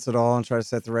defense at all and try to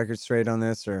set the record straight on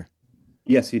this, or?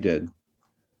 yes, he did.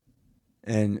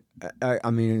 And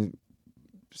I mean,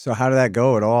 so how did that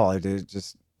go at all? Did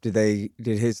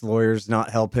his lawyers not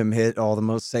help him hit all the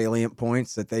most salient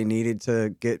points that they needed to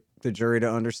get the jury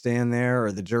to understand there,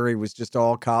 or the jury was just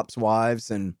all cops'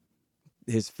 wives and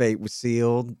his fate was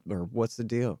sealed, or what's the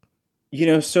deal?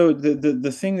 So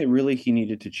the thing that really he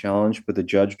needed to challenge, but the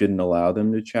judge didn't allow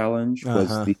them to challenge,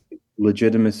 was Uh-huh. the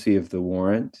legitimacy of the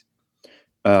warrant.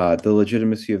 The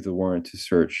legitimacy of the warrant to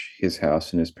search his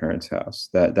house and his parents' house.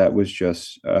 That was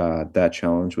just that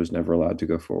challenge was never allowed to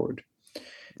go forward.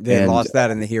 They had And lost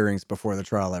that in the hearings before the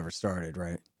trial ever started,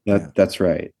 right? Yeah. that's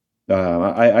right.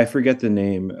 I forget the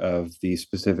name of the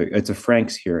specific. It's a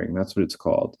Franks hearing. That's what it's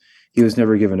called. He was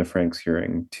never given a Franks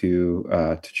hearing to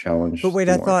But challenge wait,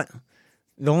 the I warrant. thought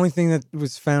the only thing that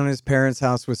was found in his parents'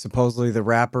 house was supposedly the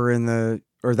wrapper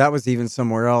or that was even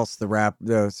somewhere else,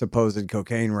 the supposed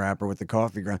cocaine wrapper with the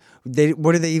coffee ground.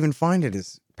 What did they even find at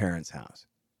his parents' house?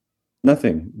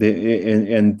 Nothing.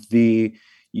 And the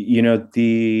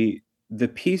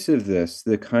piece of this,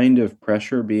 the kind of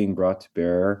pressure being brought to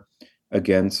bear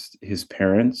against his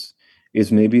parents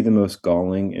is maybe the most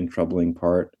galling and troubling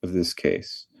part of this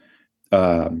case.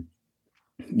 Um,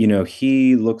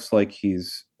 he looks like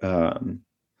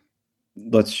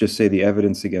let's just say the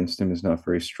evidence against him is not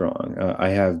very strong. I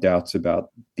have doubts about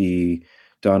the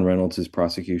Don Reynolds'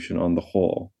 prosecution on the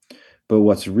whole. But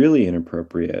what's really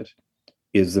inappropriate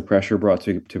is the pressure brought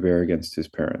to bear against his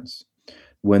parents.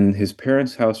 When his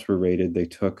parents' house were raided, they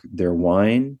took their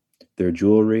wine, their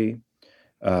jewelry,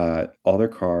 all their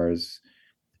cars.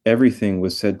 Everything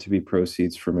was said to be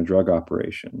proceeds from a drug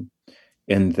operation,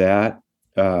 and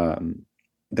um,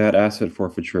 that asset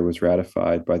forfeiture was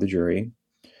ratified by the jury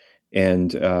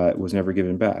and was never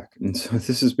given back. And so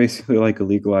this is basically like a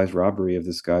legalized robbery of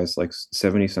this guy's like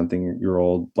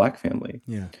 70-something-year-old black family.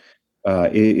 Yeah.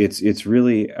 It's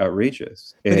really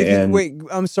outrageous. But if you And wait,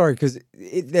 I'm sorry, because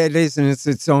that is, and it's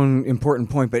its own important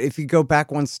point. But if you go back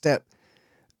one step,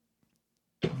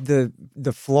 the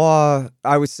flaw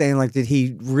I was saying, like, did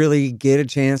he really get a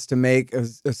chance to make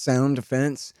a sound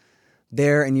defense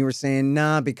there? And you were saying,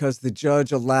 nah, because the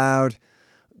judge allowed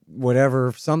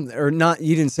whatever, some or not.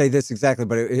 You didn't say this exactly,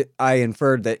 but I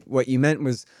inferred that what you meant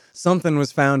was something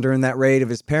was found during that raid of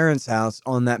his parents' house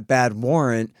on that bad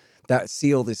warrant that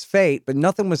sealed his fate, but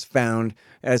nothing was found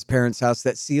at his parents' house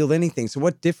that sealed anything. So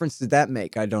what difference did that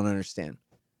make? I don't understand.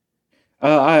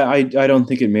 I don't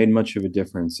think it made much of a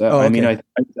difference. Oh, I mean, okay.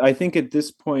 I think at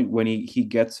this point when he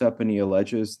gets up and he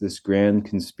alleges this grand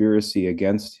conspiracy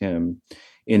against him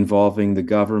involving the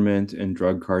government and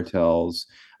drug cartels.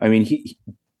 I mean,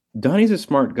 Donnie's a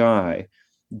smart guy,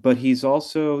 but he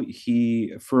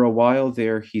for a while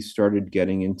there he started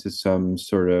getting into some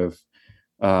sort of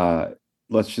uh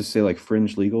let's just say like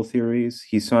fringe legal theories.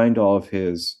 He signed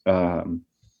some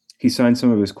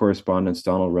of his correspondence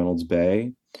Donald Reynolds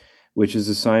Bay, which is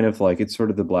a sign of like it's sort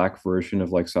of the black version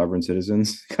of like sovereign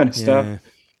citizens kind of stuff.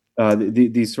 Yeah.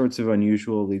 These sorts of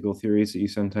unusual legal theories that you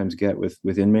sometimes get with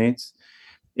inmates.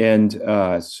 And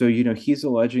so, he's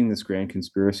alleging this grand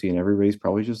conspiracy, and everybody's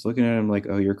probably just looking at him like,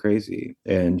 oh, you're crazy.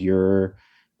 And you're,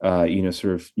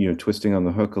 sort of, twisting on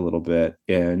the hook a little bit.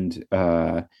 And,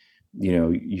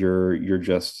 you're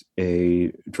just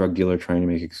a drug dealer trying to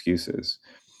make excuses.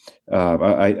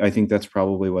 I think that's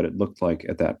probably what it looked like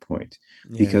at that point,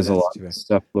 Yeah, because a that's lot too of bad.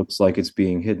 stuff looks like it's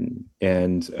being hidden.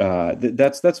 And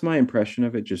that's my impression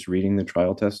of it, just reading the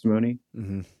trial testimony.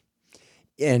 Hmm.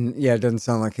 And yeah, it doesn't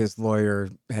sound like his lawyer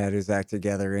had his act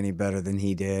together any better than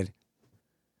he did.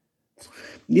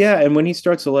 Yeah, and when he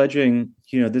starts alleging,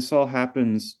 this all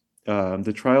happens,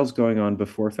 the trial's going on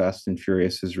before Fast and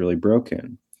Furious is really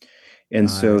broken. And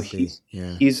I so see.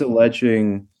 Yeah. he's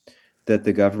alleging that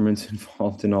the government's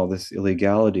involved in all this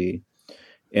illegality.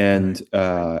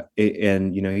 Right. And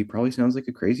he probably sounds like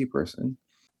a crazy person.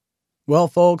 Well,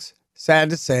 folks,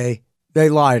 sad to say, they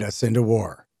lied us into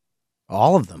war.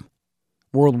 All of them.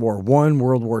 World War I,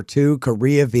 World War II,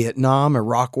 Korea, Vietnam,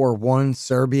 Iraq War I,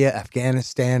 Serbia,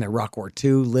 Afghanistan, Iraq War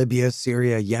II, Libya,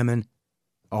 Syria, Yemen,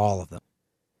 all of them.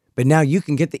 But now you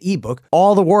can get the ebook,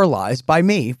 All the War Lies by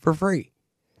me, for free.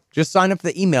 Just sign up for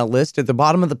the email list at the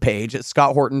bottom of the page at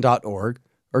scotthorton.org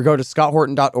or go to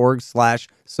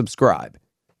scotthorton.org/subscribe.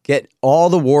 Get All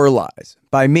the War Lies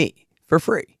by me for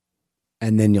free,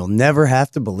 and then you'll never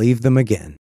have to believe them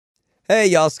again. Hey,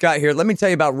 y'all, Scott here. Let me tell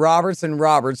you about Roberts &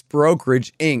 Roberts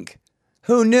Brokerage, Inc.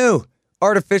 Who knew?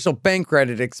 Artificial bank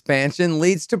credit expansion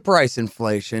leads to price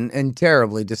inflation and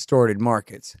terribly distorted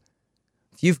markets.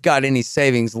 If you've got any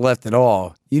savings left at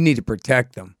all, you need to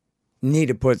protect them. You need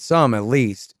to put some, at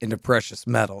least, into precious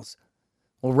metals.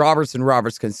 Well, Roberts &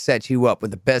 Roberts can set you up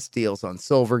with the best deals on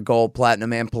silver, gold,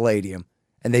 platinum, and palladium,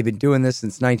 and they've been doing this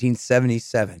since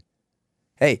 1977.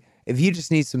 Hey, if you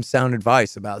just need some sound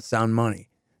advice about sound money,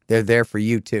 they're there for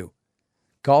you, too.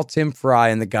 Call Tim Fry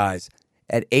and the guys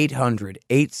at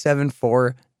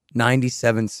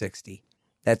 800-874-9760.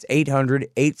 That's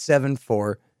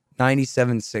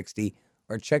 800-874-9760,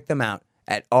 or check them out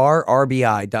at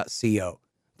rrbi.co.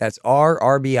 That's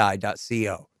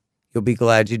rrbi.co. You'll be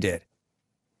glad you did.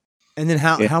 And then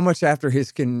how much after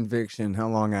his conviction, how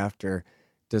long after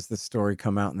does the story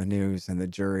come out in the news and the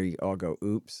jury all go,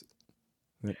 oops,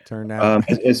 it turned out?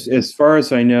 As far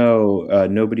as I know,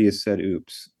 nobody has said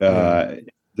oops, though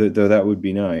that would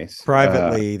be nice.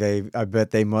 Privately, I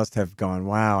bet they must have gone,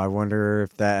 wow, I wonder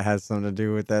if that has something to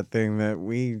do with that thing that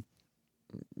we,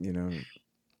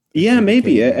 Yeah,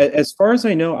 maybe. As far as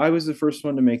I know, I was the first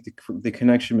one to make the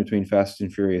connection between Fast and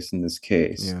Furious in this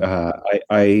case. Yeah.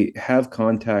 I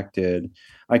contacted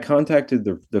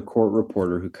the court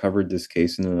reporter who covered this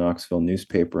case in the Knoxville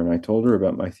newspaper, and I told her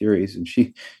about my theories, and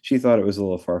she thought it was a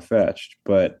little far-fetched.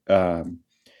 But I'm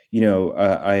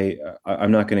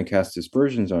not going to cast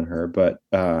aspersions on her. But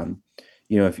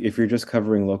if you're just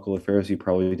covering local affairs, you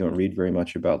probably don't read very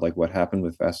much about like what happened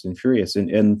with Fast and Furious,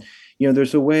 and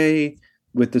there's a way.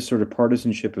 With this sort of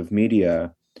partisanship of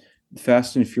media,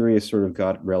 Fast and Furious sort of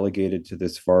got relegated to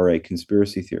this far right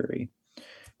conspiracy theory.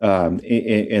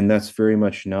 And that's very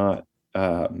much not,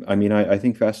 I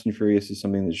think Fast and Furious is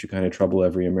something that should kind of trouble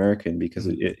every American because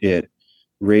it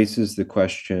raises the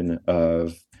question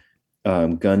of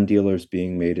gun dealers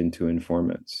being made into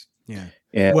informants. Yeah.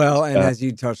 And as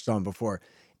you touched on before,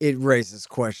 it raises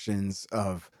questions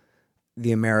of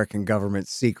the American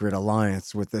government's secret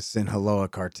alliance with the Sinaloa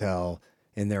cartel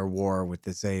in their war with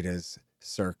the Zetas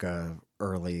circa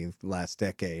early last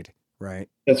decade, right?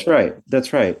 That's right.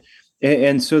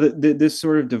 And so this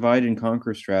sort of divide and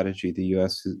conquer strategy the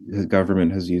U.S.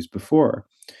 government has used before.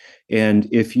 And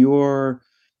if you're,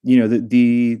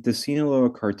 the Sinaloa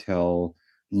cartel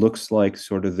looks like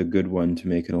sort of the good one to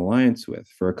make an alliance with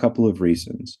for a couple of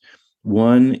reasons.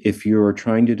 One, if you're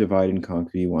trying to divide and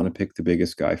conquer, you want to pick the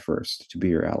biggest guy first to be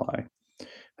your ally.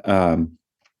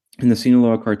 And the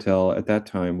Sinaloa cartel at that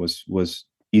time was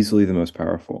easily the most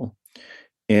powerful.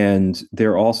 And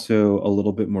they're also a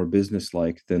little bit more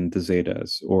businesslike than the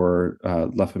Zetas or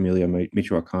La Familia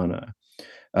Michoacana,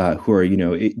 who are,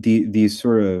 these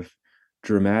sort of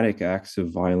dramatic acts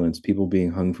of violence, people being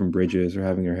hung from bridges or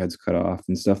having their heads cut off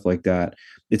and stuff like that.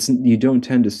 You don't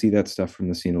tend to see that stuff from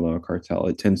the Sinaloa cartel.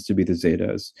 It tends to be the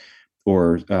Zetas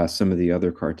or some of the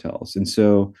other cartels. And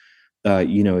so,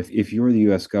 if you're the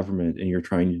U.S. government and you're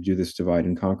trying to do this divide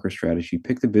and conquer strategy,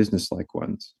 pick the business-like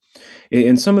ones.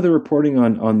 And some of the reporting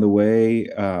on the way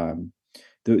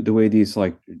the way these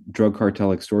like drug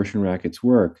cartel extortion rackets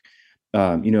work,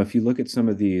 if you look at some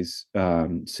of these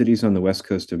cities on the west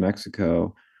coast of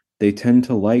Mexico, they tend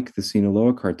to like the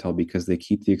Sinaloa cartel because they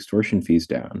keep the extortion fees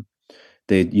down.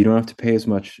 You don't have to pay as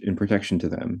much in protection to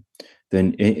them.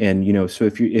 So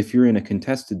if you're in a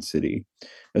contested city,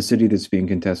 a city that's being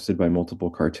contested by multiple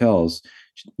cartels,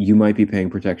 you might be paying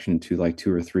protection to like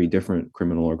 2 or 3 different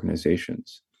criminal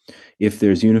organizations. If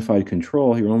there's unified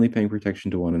control, you're only paying protection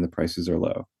to one and the prices are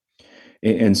low.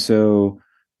 And so,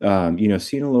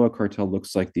 Sinaloa cartel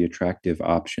looks like the attractive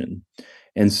option.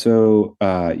 And so,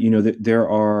 there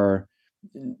are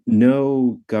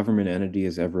no government entity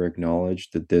has ever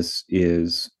acknowledged that this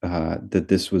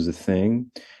was a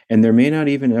thing. And there may not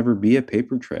even ever be a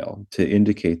paper trail to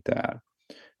indicate that.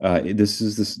 This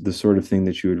is the sort of thing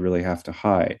that you would really have to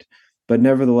hide. But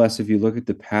nevertheless, if you look at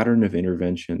the pattern of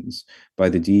interventions by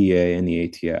the DEA and the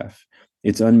ATF,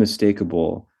 it's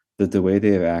unmistakable that the way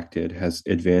they have acted has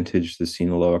advantaged the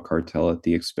Sinaloa cartel at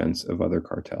the expense of other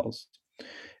cartels.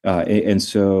 And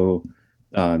so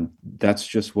that's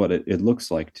just what it looks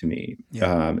like to me.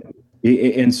 Yeah.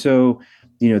 And so,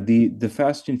 the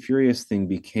Fast and Furious thing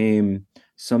became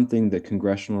something that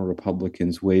congressional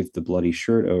Republicans waved the bloody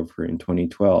shirt over in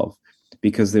 2012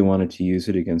 because they wanted to use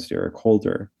it against Eric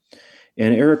Holder.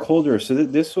 And Eric Holder, so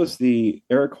this was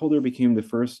Eric Holder became the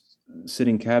first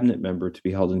sitting cabinet member to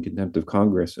be held in contempt of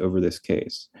Congress over this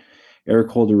case. Eric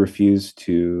Holder refused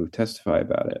to testify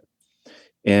about it.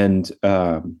 And,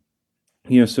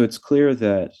 so it's clear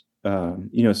that,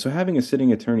 so having a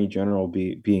sitting attorney general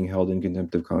being held in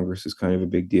contempt of Congress is kind of a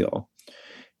big deal.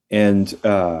 And,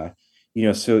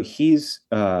 so he's,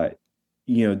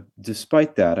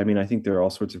 despite that, I mean, I think there are all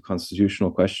sorts of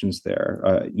constitutional questions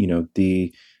there.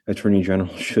 The attorney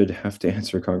general should have to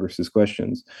answer Congress's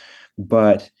questions.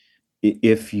 But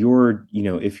if you're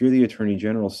the attorney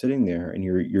general sitting there and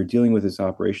you're dealing with this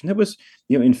operation that was,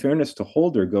 in fairness to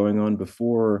Holder, going on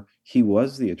before he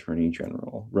was the attorney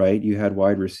general, right? You had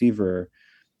wide receiver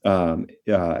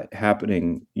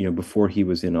happening, before he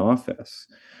was in office.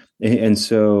 And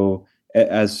so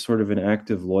as sort of an act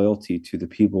of loyalty to the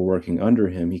people working under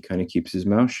him, he kind of keeps his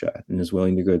mouth shut and is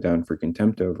willing to go down for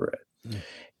contempt over it. Mm.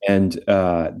 And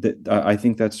I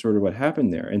think that's sort of what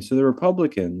happened there. And so the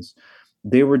Republicans,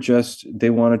 they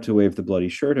wanted to wave the bloody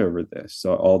shirt over this.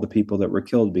 So all the people that were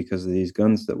killed because of these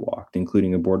guns that walked,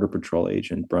 including a Border Patrol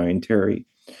agent, Brian Terry.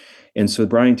 And so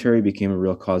Brian Terry became a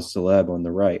real cause célèbre on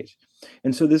the right.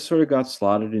 And so this sort of got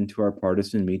slotted into our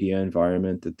partisan media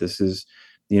environment, that this is,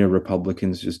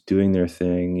 Republicans just doing their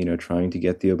thing, trying to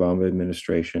get the Obama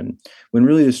administration, when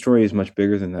really the story is much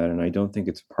bigger than that. And I don't think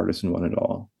it's a partisan one at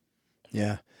all.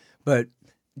 Yeah, but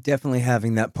definitely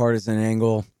having that partisan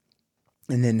angle,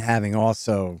 and then having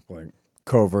also like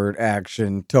covert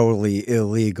action, totally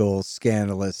illegal,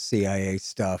 scandalous CIA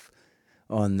stuff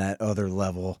on that other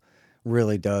level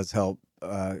really does help,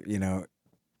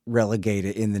 relegate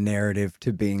it in the narrative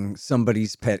to being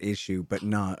somebody's pet issue, but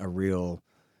not a real,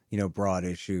 broad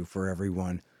issue for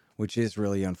everyone, which is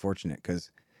really unfortunate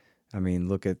because, I mean,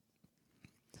 look at,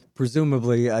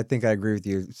 presumably, I think I agree with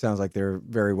you. It sounds like there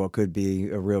very well could be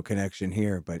a real connection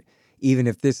here, but even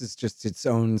if this is just its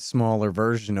own smaller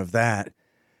version of that,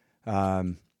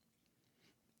 they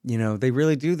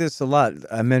really do this a lot.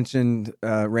 I mentioned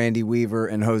Randy Weaver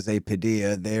and Jose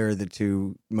Padilla. They're the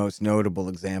two most notable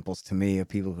examples to me of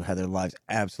people who had their lives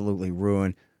absolutely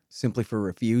ruined simply for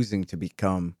refusing to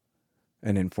become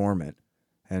an informant.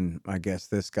 And I guess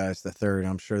this guy's the third.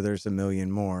 I'm sure there's a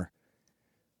million more.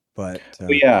 But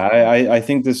yeah, I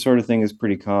think this sort of thing is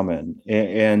pretty common.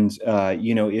 And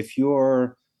if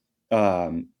you're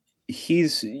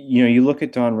you look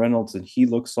at Don Reynolds and he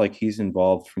looks like he's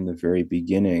involved from the very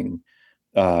beginning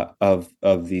of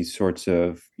these sorts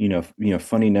of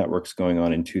funny networks going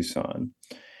on in Tucson.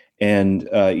 And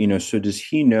so does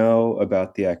he know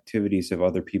about the activities of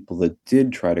other people that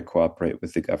did try to cooperate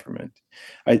with the government?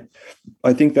 I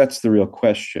think that's the real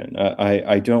question.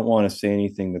 I don't want to say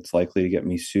anything that's likely to get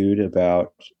me sued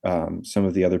about some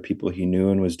of the other people he knew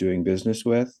and was doing business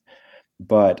with,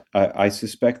 but I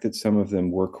suspect that some of them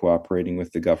were cooperating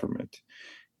with the government.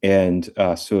 And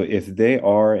so if they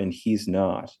are and he's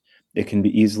not, it can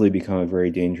easily become a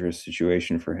very dangerous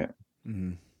situation for him.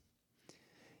 Mm-hmm.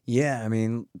 Yeah, I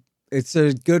mean, it's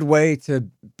a good way to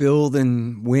build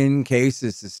and win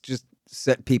cases. It's just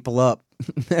set people up.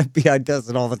 FBI does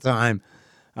it all the time.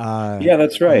 Yeah,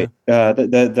 that's right.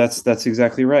 That's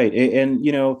exactly right. And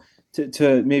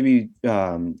to maybe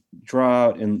draw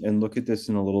out and look at this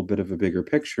in a little bit of a bigger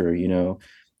picture,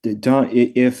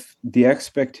 if the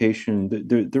expectation,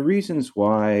 the reasons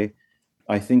why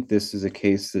I think this is a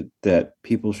case that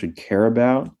people should care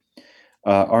about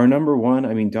are, number one,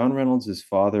 I mean, Don Reynolds'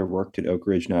 father worked at Oak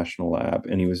Ridge National Lab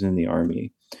and he was in the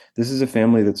Army. This is a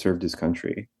family that served his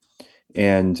country.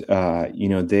 And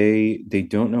they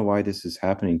don't know why this is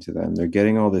happening to them. They're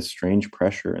getting all this strange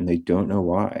pressure and they don't know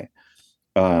why.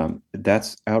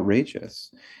 That's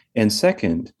outrageous. And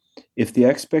second, if the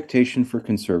expectation for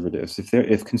conservatives,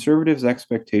 if conservatives'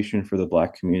 expectation for the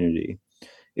Black community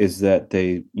is that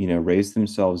they raise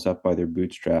themselves up by their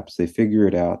bootstraps, they figure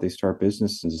it out, they start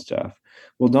business and stuff.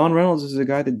 Well, Don Reynolds is a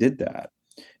guy that did that.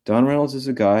 Don Reynolds is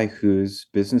a guy whose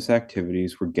business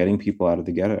activities were getting people out of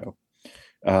the ghetto.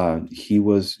 He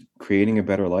was creating a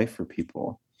better life for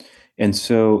people. And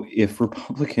so if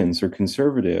Republicans or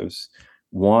conservatives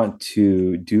want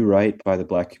to do right by the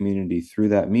Black community through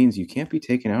that means, you can't be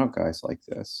taking out guys like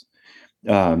this.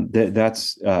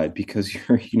 That's because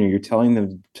you're telling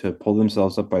them to pull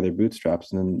themselves up by their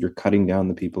bootstraps, and then you're cutting down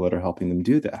the people that are helping them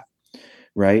do that.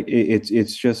 Right?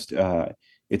 It's just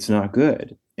it's not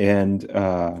good. And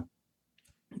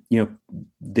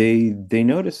they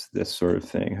notice this sort of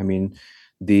thing. I mean,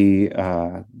 the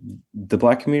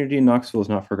Black community in Knoxville is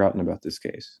not forgotten about this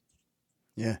case.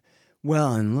 Yeah.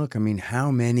 Well, and look, I mean, how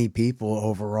many people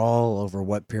overall over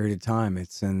what period of time?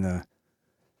 It's in the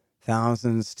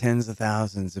thousands, tens of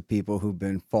thousands of people who've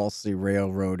been falsely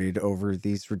railroaded over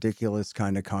these ridiculous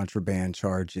kind of contraband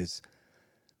charges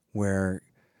where,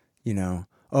 you know,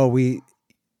 oh, it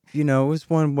was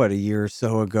one, what, a year or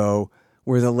so ago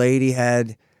where the lady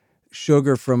had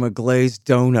sugar from a glazed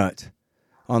donut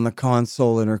on the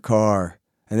console in her car.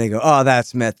 And they go, oh,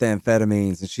 that's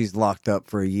methamphetamines. And she's locked up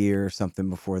for a year or something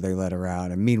before they let her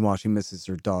out. And meanwhile, she misses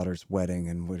her daughter's wedding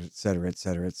and et cetera, et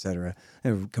cetera, et cetera.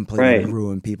 And completely Right.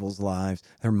 ruined people's lives.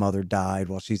 Her mother died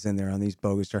while she's in there on these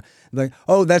bogus charges. Like,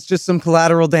 oh, that's just some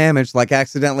collateral damage, like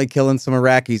accidentally killing some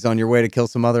Iraqis on your way to kill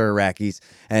some other Iraqis.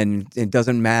 And it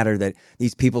doesn't matter that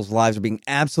these people's lives are being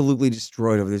absolutely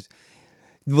destroyed over this.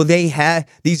 Well, they had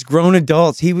these grown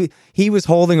adults. He was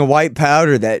holding a white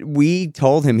powder that we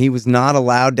told him he was not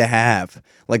allowed to have.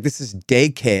 Like this is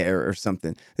daycare or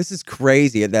something. This is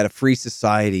crazy that a free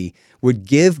society would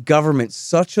give government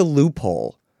such a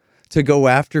loophole to go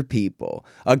after people.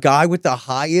 A guy with the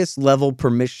highest level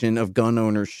permission of gun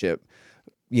ownership,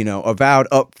 avowed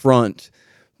up front,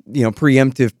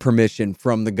 preemptive permission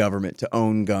from the government to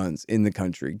own guns in the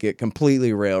country, get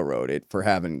completely railroaded for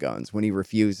having guns when he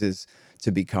refuses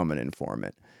to become an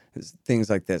informant. Things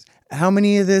like this. How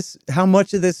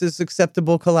much of this is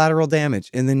acceptable collateral damage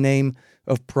in the name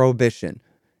of prohibition?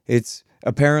 It's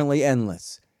apparently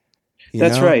endless.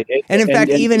 That's right. And in fact,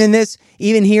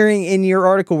 even hearing in your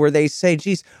article where they say,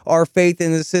 geez, our faith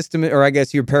in the system, or I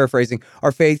guess you're paraphrasing,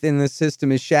 our faith in the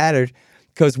system is shattered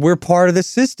because we're part of the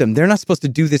system. They're not supposed to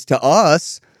do this to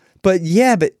us. But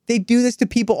they do this to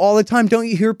people all the time. Don't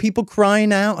you hear people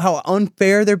crying out how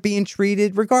unfair they're being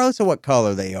treated, regardless of what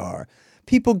color they are?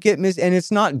 People get and it's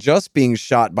not just being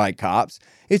shot by cops.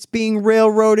 It's being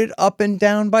railroaded up and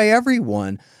down by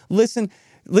everyone. Listen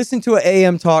to an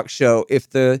AM talk show. If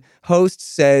the host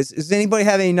says, does anybody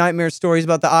have any nightmare stories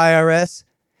about the IRS?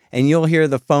 And you'll hear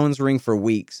the phones ring for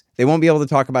weeks. They won't be able to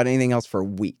talk about anything else for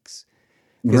weeks.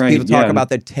 Because people talk about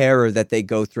the terror that they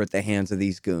go through at the hands of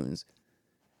these goons.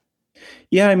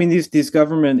 Yeah, I mean these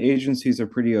government agencies are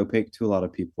pretty opaque to a lot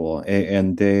of people,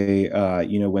 and they,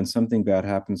 when something bad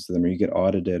happens to them, or you get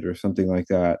audited or something like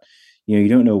that, you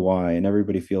don't know why, and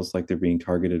everybody feels like they're being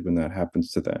targeted when that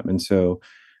happens to them. And so,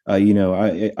 I'm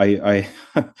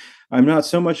not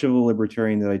so much of a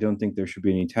libertarian that I don't think there should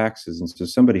be any taxes, and so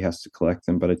somebody has to collect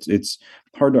them. But it's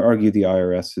hard to argue the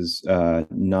IRS has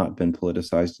not been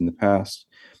politicized in the past,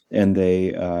 and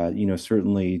they,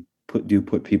 certainly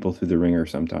put people through the ringer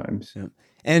sometimes. Yeah.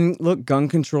 And look, gun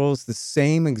control is the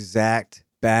same exact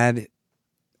bad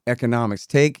economics.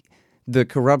 Take the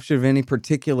corruption of any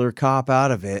particular cop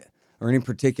out of it, or any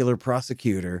particular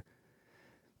prosecutor,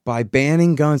 by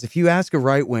banning guns. If you ask a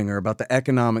right winger about the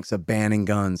economics of banning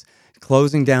guns,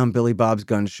 closing down Billy Bob's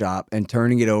gun shop and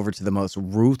turning it over to the most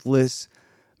ruthless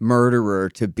murderer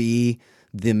to be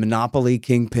the monopoly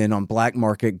kingpin on black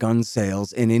market gun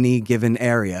sales in any given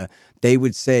area, they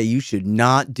would say you should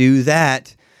not do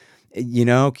that.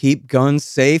 Keep guns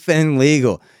safe and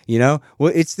legal. Well,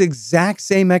 it's the exact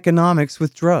same economics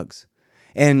with drugs.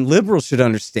 And liberals should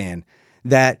understand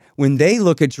that when they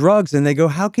look at drugs and they go,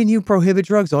 how can you prohibit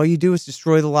drugs? All you do is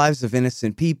destroy the lives of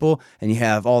innocent people, and you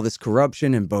have all this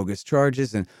corruption and bogus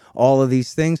charges and all of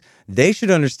these things. They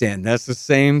should understand that's the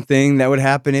same thing that would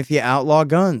happen if you outlaw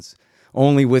guns,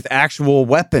 only with actual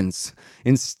weapons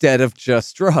instead of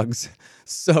just drugs.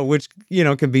 So, which,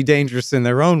 can be dangerous in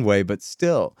their own way, but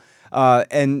still.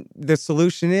 And the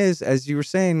solution is, as you were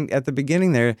saying at the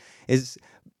beginning there, is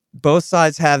both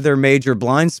sides have their major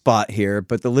blind spot here,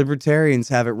 but the libertarians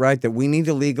have it right that we need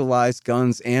to legalize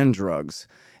guns and drugs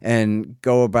and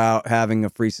go about having a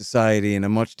free society in a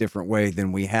much different way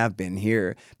than we have been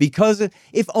here. Because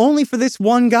if only for this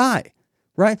one guy,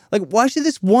 right? Like, why should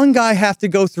this one guy have to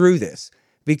go through this?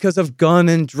 Because of gun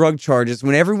and drug charges,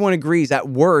 when everyone agrees at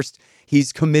worst,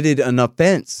 he's committed an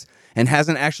offense and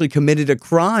hasn't actually committed a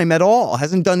crime at all,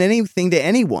 hasn't done anything to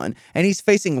anyone, and he's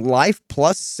facing life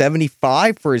plus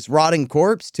 75 for his rotting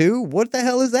corpse too? What the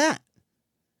hell is that?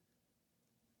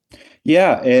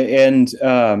 Yeah, and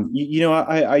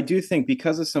I do think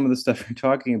because of some of the stuff you're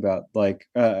talking about, like,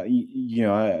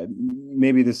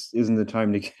 maybe this isn't the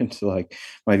time to get into like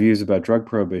my views about drug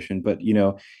prohibition, but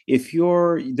if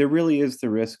there really is the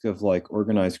risk of like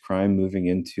organized crime moving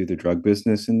into the drug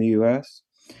business in the U.S.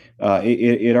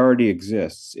 It already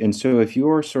exists, and so if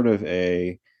you're sort of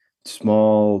a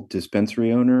small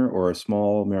dispensary owner or a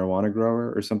small marijuana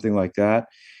grower or something like that,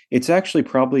 it's actually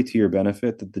probably to your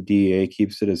benefit that the DEA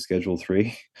keeps it as Schedule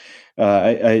 3.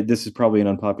 This is probably an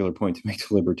unpopular point to make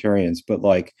to libertarians, but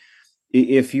like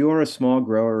if you're a small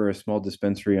grower or a small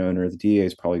dispensary owner, the DEA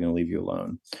is probably going to leave you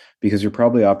alone because you're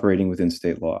probably operating within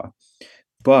state law.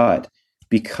 But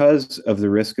because of the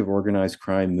risk of organized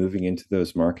crime moving into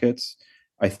those markets,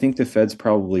 I think the feds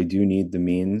probably do need the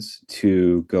means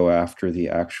to go after the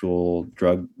actual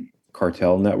drug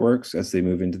cartel networks as they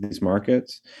move into these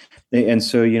markets. And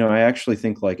so, I actually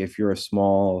think like if you're a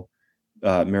small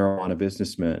marijuana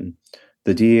businessman,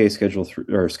 the DEA Schedule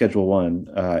 1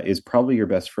 is probably your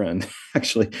best friend.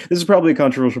 Actually, this is probably a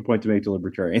controversial point to make to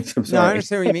libertarians. I'm No, I sorry.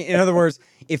 understand what you mean. In other words,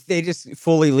 if they just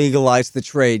fully legalized the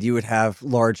trade, you would have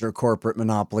larger corporate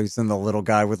monopolies than the little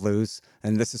guy would lose.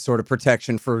 And this is sort of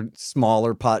protection for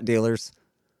smaller pot dealers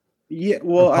Yeah,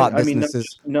 or well, pot I mean,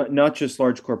 businesses. not just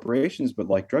large corporations, but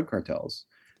like drug cartels,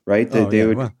 right? Oh They yeah,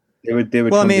 would well, they would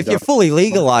well, I come mean, to if you dominate. fully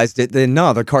legalized it, then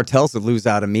no, the cartels would lose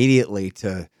out immediately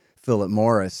to Philip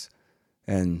Morris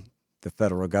and the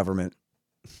federal government.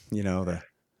 You know, the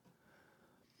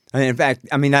and in fact,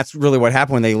 I mean, that's really what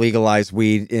happened when they legalized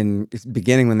weed in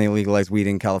beginning when they legalized weed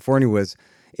in California was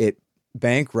it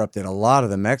bankrupted a lot of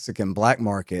the Mexican black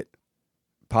market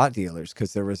pot dealers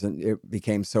because it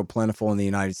became so plentiful in the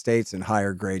United States and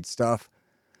higher grade stuff.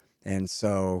 And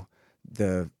so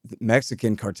the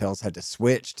Mexican cartels had to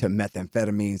switch to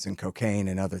methamphetamines and cocaine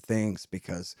and other things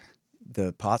because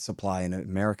the pot supply in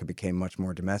America became much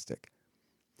more domestic.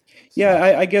 Yeah,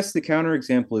 So, I guess the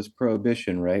counterexample is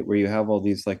prohibition, right? Where you have all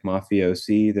these like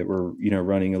mafiosi that were,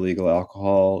 running illegal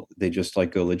alcohol. They just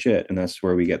like go legit, and that's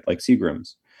where we get like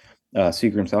Seagram's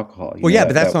alcohol. well, yeah, but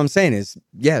That that's that what I'm saying is,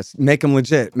 yes, make them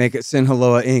legit, make it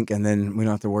Sinaloa Inc., and then we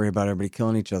don't have to worry about everybody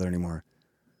killing each other anymore.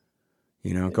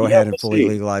 Go Yeah, ahead and we'll fully see.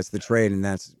 legalize the trade, and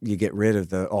that's you get rid of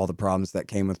the all the problems that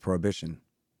came with prohibition.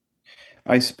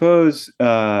 I suppose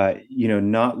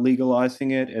not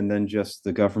legalizing it and then just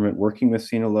the government working with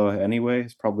Sinaloa anyway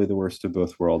is probably the worst of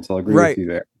both worlds. I'll agree with Right. you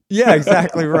there. Yeah,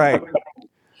 exactly right.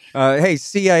 Hey,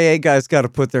 CIA guys got to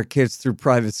put their kids through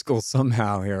private school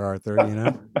somehow here, Arthur.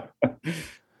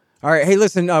 All right. Hey,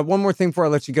 listen, one more thing before I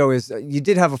let you go is you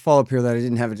did have a follow up here that I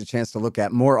didn't have a chance to look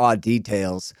at. More odd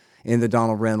details in the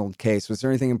Donald Reynolds case. Was there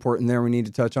anything important there we need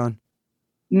to touch on?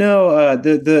 No,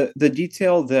 the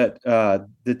detail that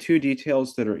the two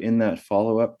details that are in that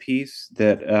follow-up piece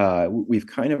that we've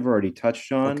kind of already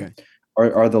touched on Okay.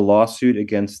 are the lawsuit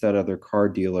against that other car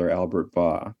dealer, Albert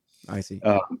Baugh. I see.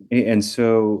 And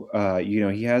so,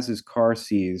 he has his car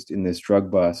seized in this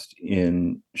drug bust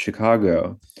in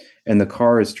Chicago, and the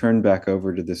car is turned back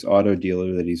over to this auto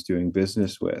dealer that he's doing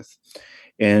business with.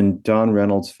 And Don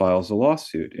Reynolds files a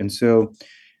lawsuit. And so,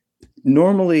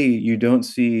 normally you don't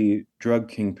see drug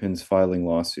kingpins filing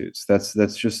lawsuits.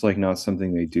 That's just like not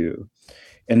something they do.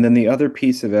 And then the other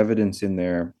piece of evidence in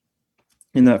there,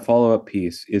 in that follow-up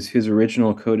piece, is his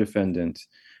original co-defendant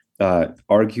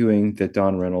arguing that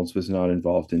Don Reynolds was not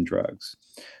involved in drugs.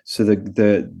 So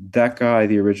that guy,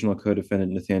 the original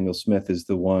co-defendant Nathaniel Smith, is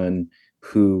the one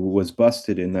who was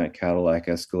busted in that Cadillac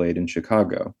Escalade in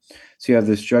Chicago. So you have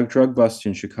this drug bust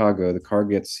in Chicago. The car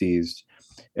gets seized,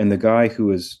 and the guy who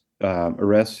was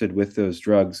arrested with those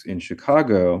drugs in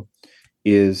Chicago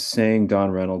is saying Don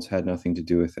Reynolds had nothing to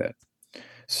do with it.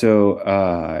 So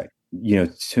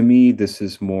to me, this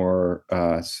is more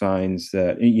signs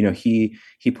that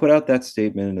he put out that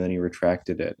statement and then he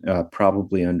retracted it,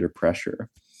 probably under pressure.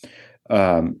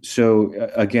 So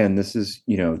again, this is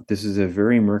a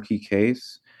very murky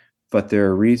case, but there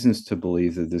are reasons to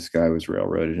believe that this guy was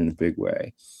railroaded in a big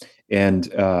way. And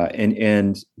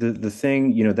the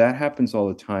thing, that happens all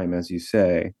the time, as you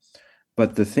say.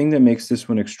 But the thing that makes this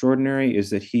one extraordinary is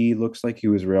that he looks like he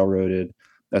was railroaded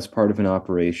as part of an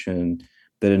operation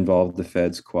that involved the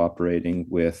feds cooperating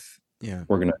with Yeah.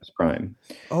 organized crime.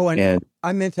 Oh, and And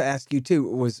I meant to ask you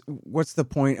too, what's the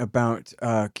point about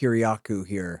Kiriakou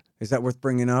here? Is that worth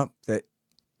bringing up? That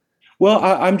well,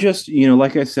 I'm just,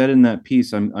 like I said in that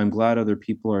piece, I'm glad other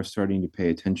people are starting to pay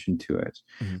attention to it.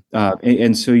 Mhm.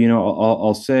 And so,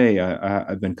 I'll say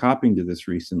I've been copying to this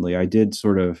recently. I did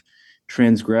sort of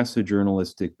transgress a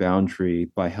journalistic boundary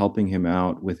by helping him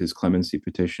out with his clemency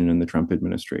petition in the Trump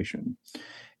administration.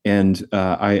 And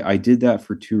I did that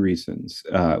for two reasons.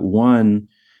 One,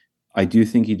 I do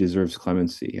think he deserves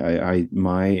clemency.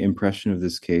 My impression of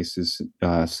this case is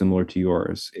similar to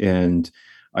yours, and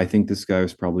I think this guy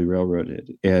was probably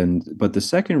railroaded. But the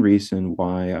second reason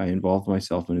why I involved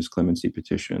myself in his clemency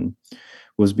petition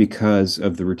was because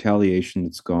of the retaliation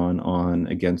that's gone on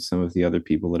against some of the other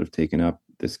people that have taken up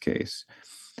this case.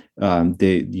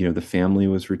 The family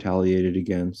was retaliated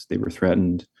against. They were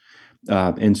threatened.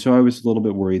 And so I was a little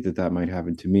bit worried that that might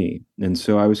happen to me. And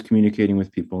so I was communicating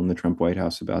with people in the Trump White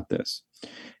House about this.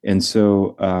 And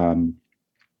so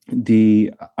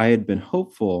the I had been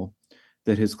hopeful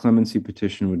that his clemency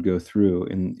petition would go through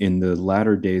in the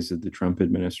latter days of the Trump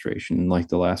administration, like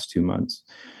the last 2 months.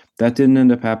 That didn't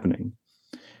end up happening.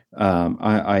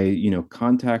 I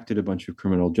contacted a bunch of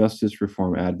criminal justice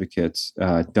reform advocates.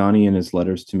 Donnie, in his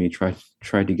letters to me,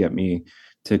 tried to get me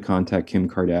to contact Kim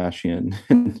Kardashian.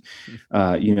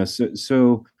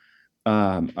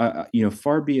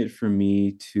 Far be it from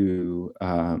me to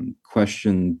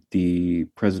question the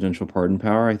presidential pardon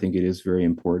power. I think it is very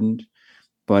important.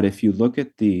 But if you look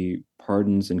at the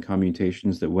pardons and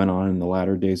commutations that went on in the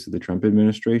latter days of the Trump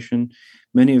administration,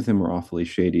 many of them were awfully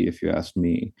shady, if you ask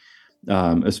me.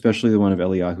 Especially the one of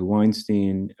Eliyahu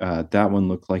Weinstein. That one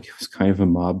looked like it was kind of a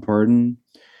mob pardon.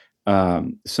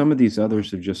 Some of these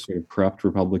others are just sort of corrupt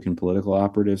Republican political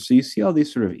operatives. So you see all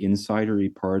these sort of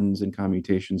insidery pardons and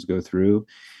commutations go through,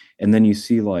 and then you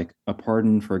see like a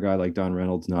pardon for a guy like Don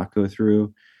Reynolds not go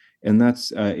through, and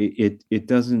that's it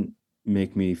doesn't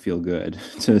make me feel good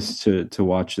to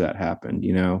watch that happen.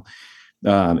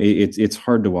 It's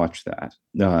hard to watch that.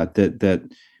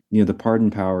 The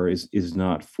pardon power is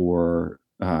not for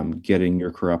getting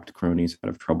your corrupt cronies out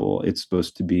of trouble. It's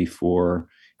supposed to be for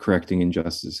correcting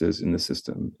injustices in the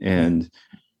system, and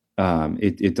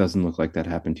it doesn't look like that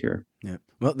happened here. Yeah,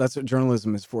 well, that's what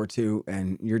journalism is for too,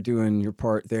 and you're doing your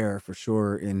part there for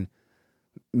sure. And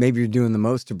maybe you're doing the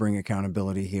most to bring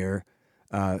accountability here.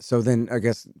 So then, I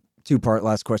guess two-part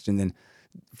last question. Then,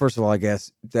 first of all, I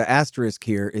guess the asterisk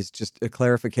here is just a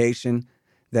clarification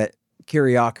that John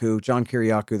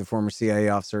Kiriakou, the former CIA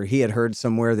officer, he had heard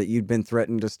somewhere that you'd been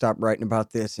threatened to stop writing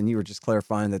about this, and you were just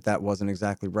clarifying that that wasn't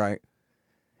exactly right.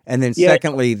 And then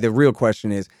secondly, the real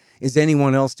question is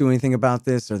anyone else doing anything about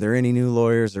this? Are there any new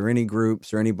lawyers or any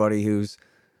groups or anybody who's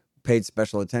paid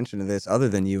special attention to this other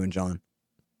than you and John?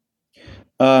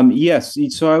 Yes.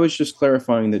 So I was just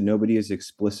clarifying that nobody has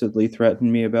explicitly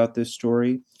threatened me about this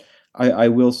story. I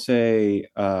will say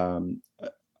a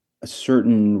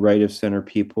certain right of center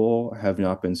people have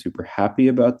not been super happy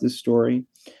about this story,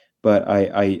 but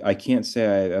I can't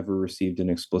say I've ever received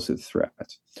an explicit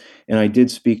threat. And I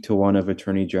did speak to one of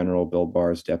Attorney General Bill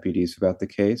Barr's deputies about the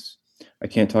case. I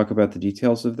can't talk about the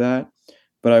details of that,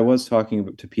 but I was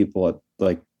talking to people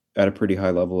at a pretty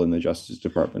high level in the Justice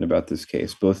Department about this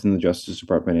case, both in the Justice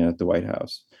Department and at the White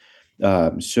House. I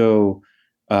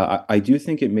do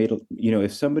think it made,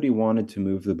 if somebody wanted to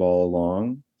move the ball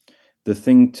along, the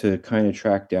thing to kind of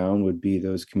track down would be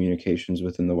those communications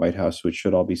within the White House, which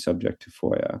should all be subject to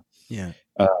FOIA. Yeah.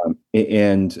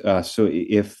 So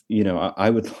if, I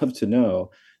would love to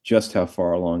know just how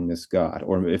far along this got,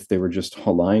 or if they were just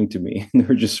all lying to me and they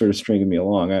were just sort of stringing me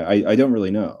along. I don't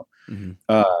really know. Mm-hmm.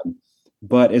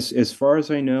 But as far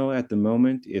as I know at the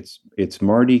moment, it's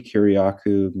Marty,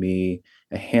 Kiriakou, me,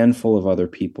 a handful of other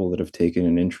people that have taken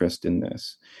an interest in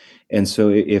this. And so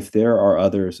if there are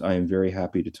others, I am very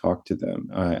happy to talk to them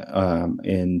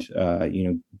and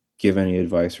give any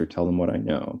advice or tell them what I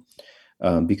know.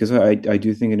 Because I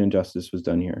do think an injustice was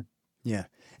done here. Yeah.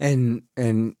 And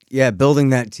yeah, building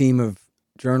that team of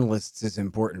journalists is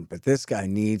important, but this guy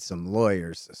needs some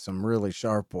lawyers, some really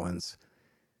sharp ones.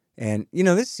 And,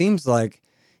 this seems like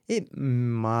it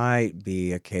might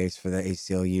be a case for the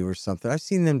ACLU or something. I've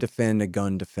seen them defend a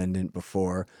gun defendant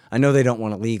before. I know they don't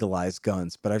want to legalize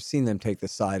guns, but I've seen them take the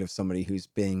side of somebody who's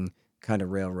being kind of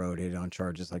railroaded on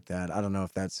charges like that. I don't know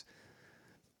if that's,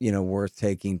 worth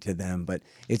taking to them, but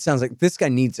it sounds like this guy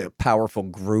needs a powerful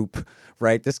group,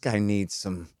 right? This guy needs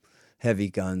some heavy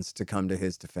guns to come to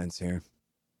his defense here.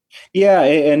 Yeah,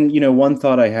 and one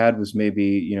thought I had was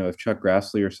maybe if Chuck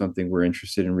Grassley or something were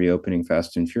interested in reopening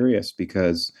Fast and Furious,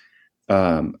 because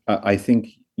I think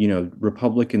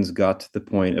Republicans got to the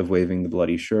point of waving the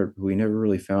bloody shirt, but we never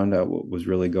really found out what was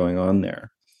really going on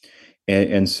there,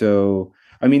 and so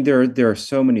I mean there are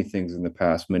so many things in the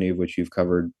past, many of which you've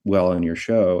covered well on your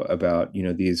show about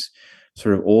these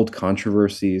sort of old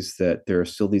controversies that there are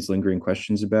still these lingering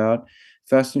questions about.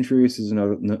 Fast and Furious is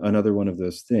another one of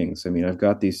those things. I mean, I've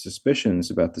got these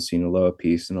suspicions about the Sinaloa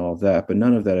piece and all of that, but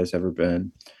none of that has ever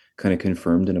been kind of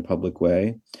confirmed in a public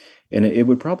way. And it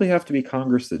would probably have to be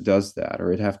Congress that does that,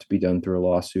 or it'd have to be done through a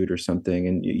lawsuit or something.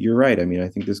 And you're right. I mean, I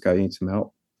think this guy needs some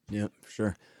help. Yeah, for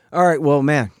sure. All right. Well,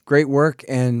 man, great work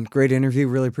and great interview.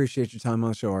 Really appreciate your time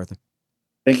on the show, Arthur.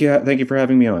 Thank you. Thank you for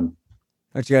having me on. All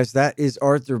right, you guys, that is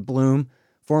Arthur Bloom,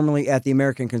 formerly at the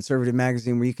American Conservative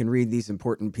Magazine, where you can read these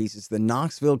important pieces. The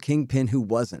Knoxville Kingpin Who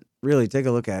Wasn't. Really, take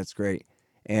a look at it. It's great.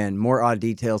 And more odd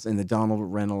details in the Donald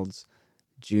Reynolds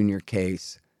Jr.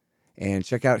 case. And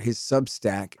check out his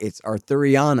Substack. It's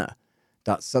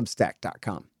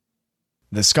arthuriana.substack.com.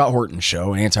 The Scott Horton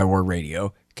Show, Anti-War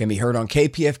Radio, can be heard on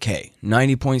KPFK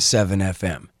 90.7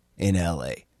 FM in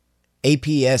LA.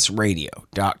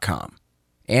 APSradio.com,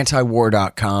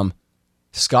 antiwar.com,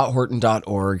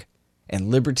 scotthorton.org,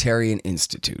 and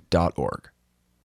libertarianinstitute.org.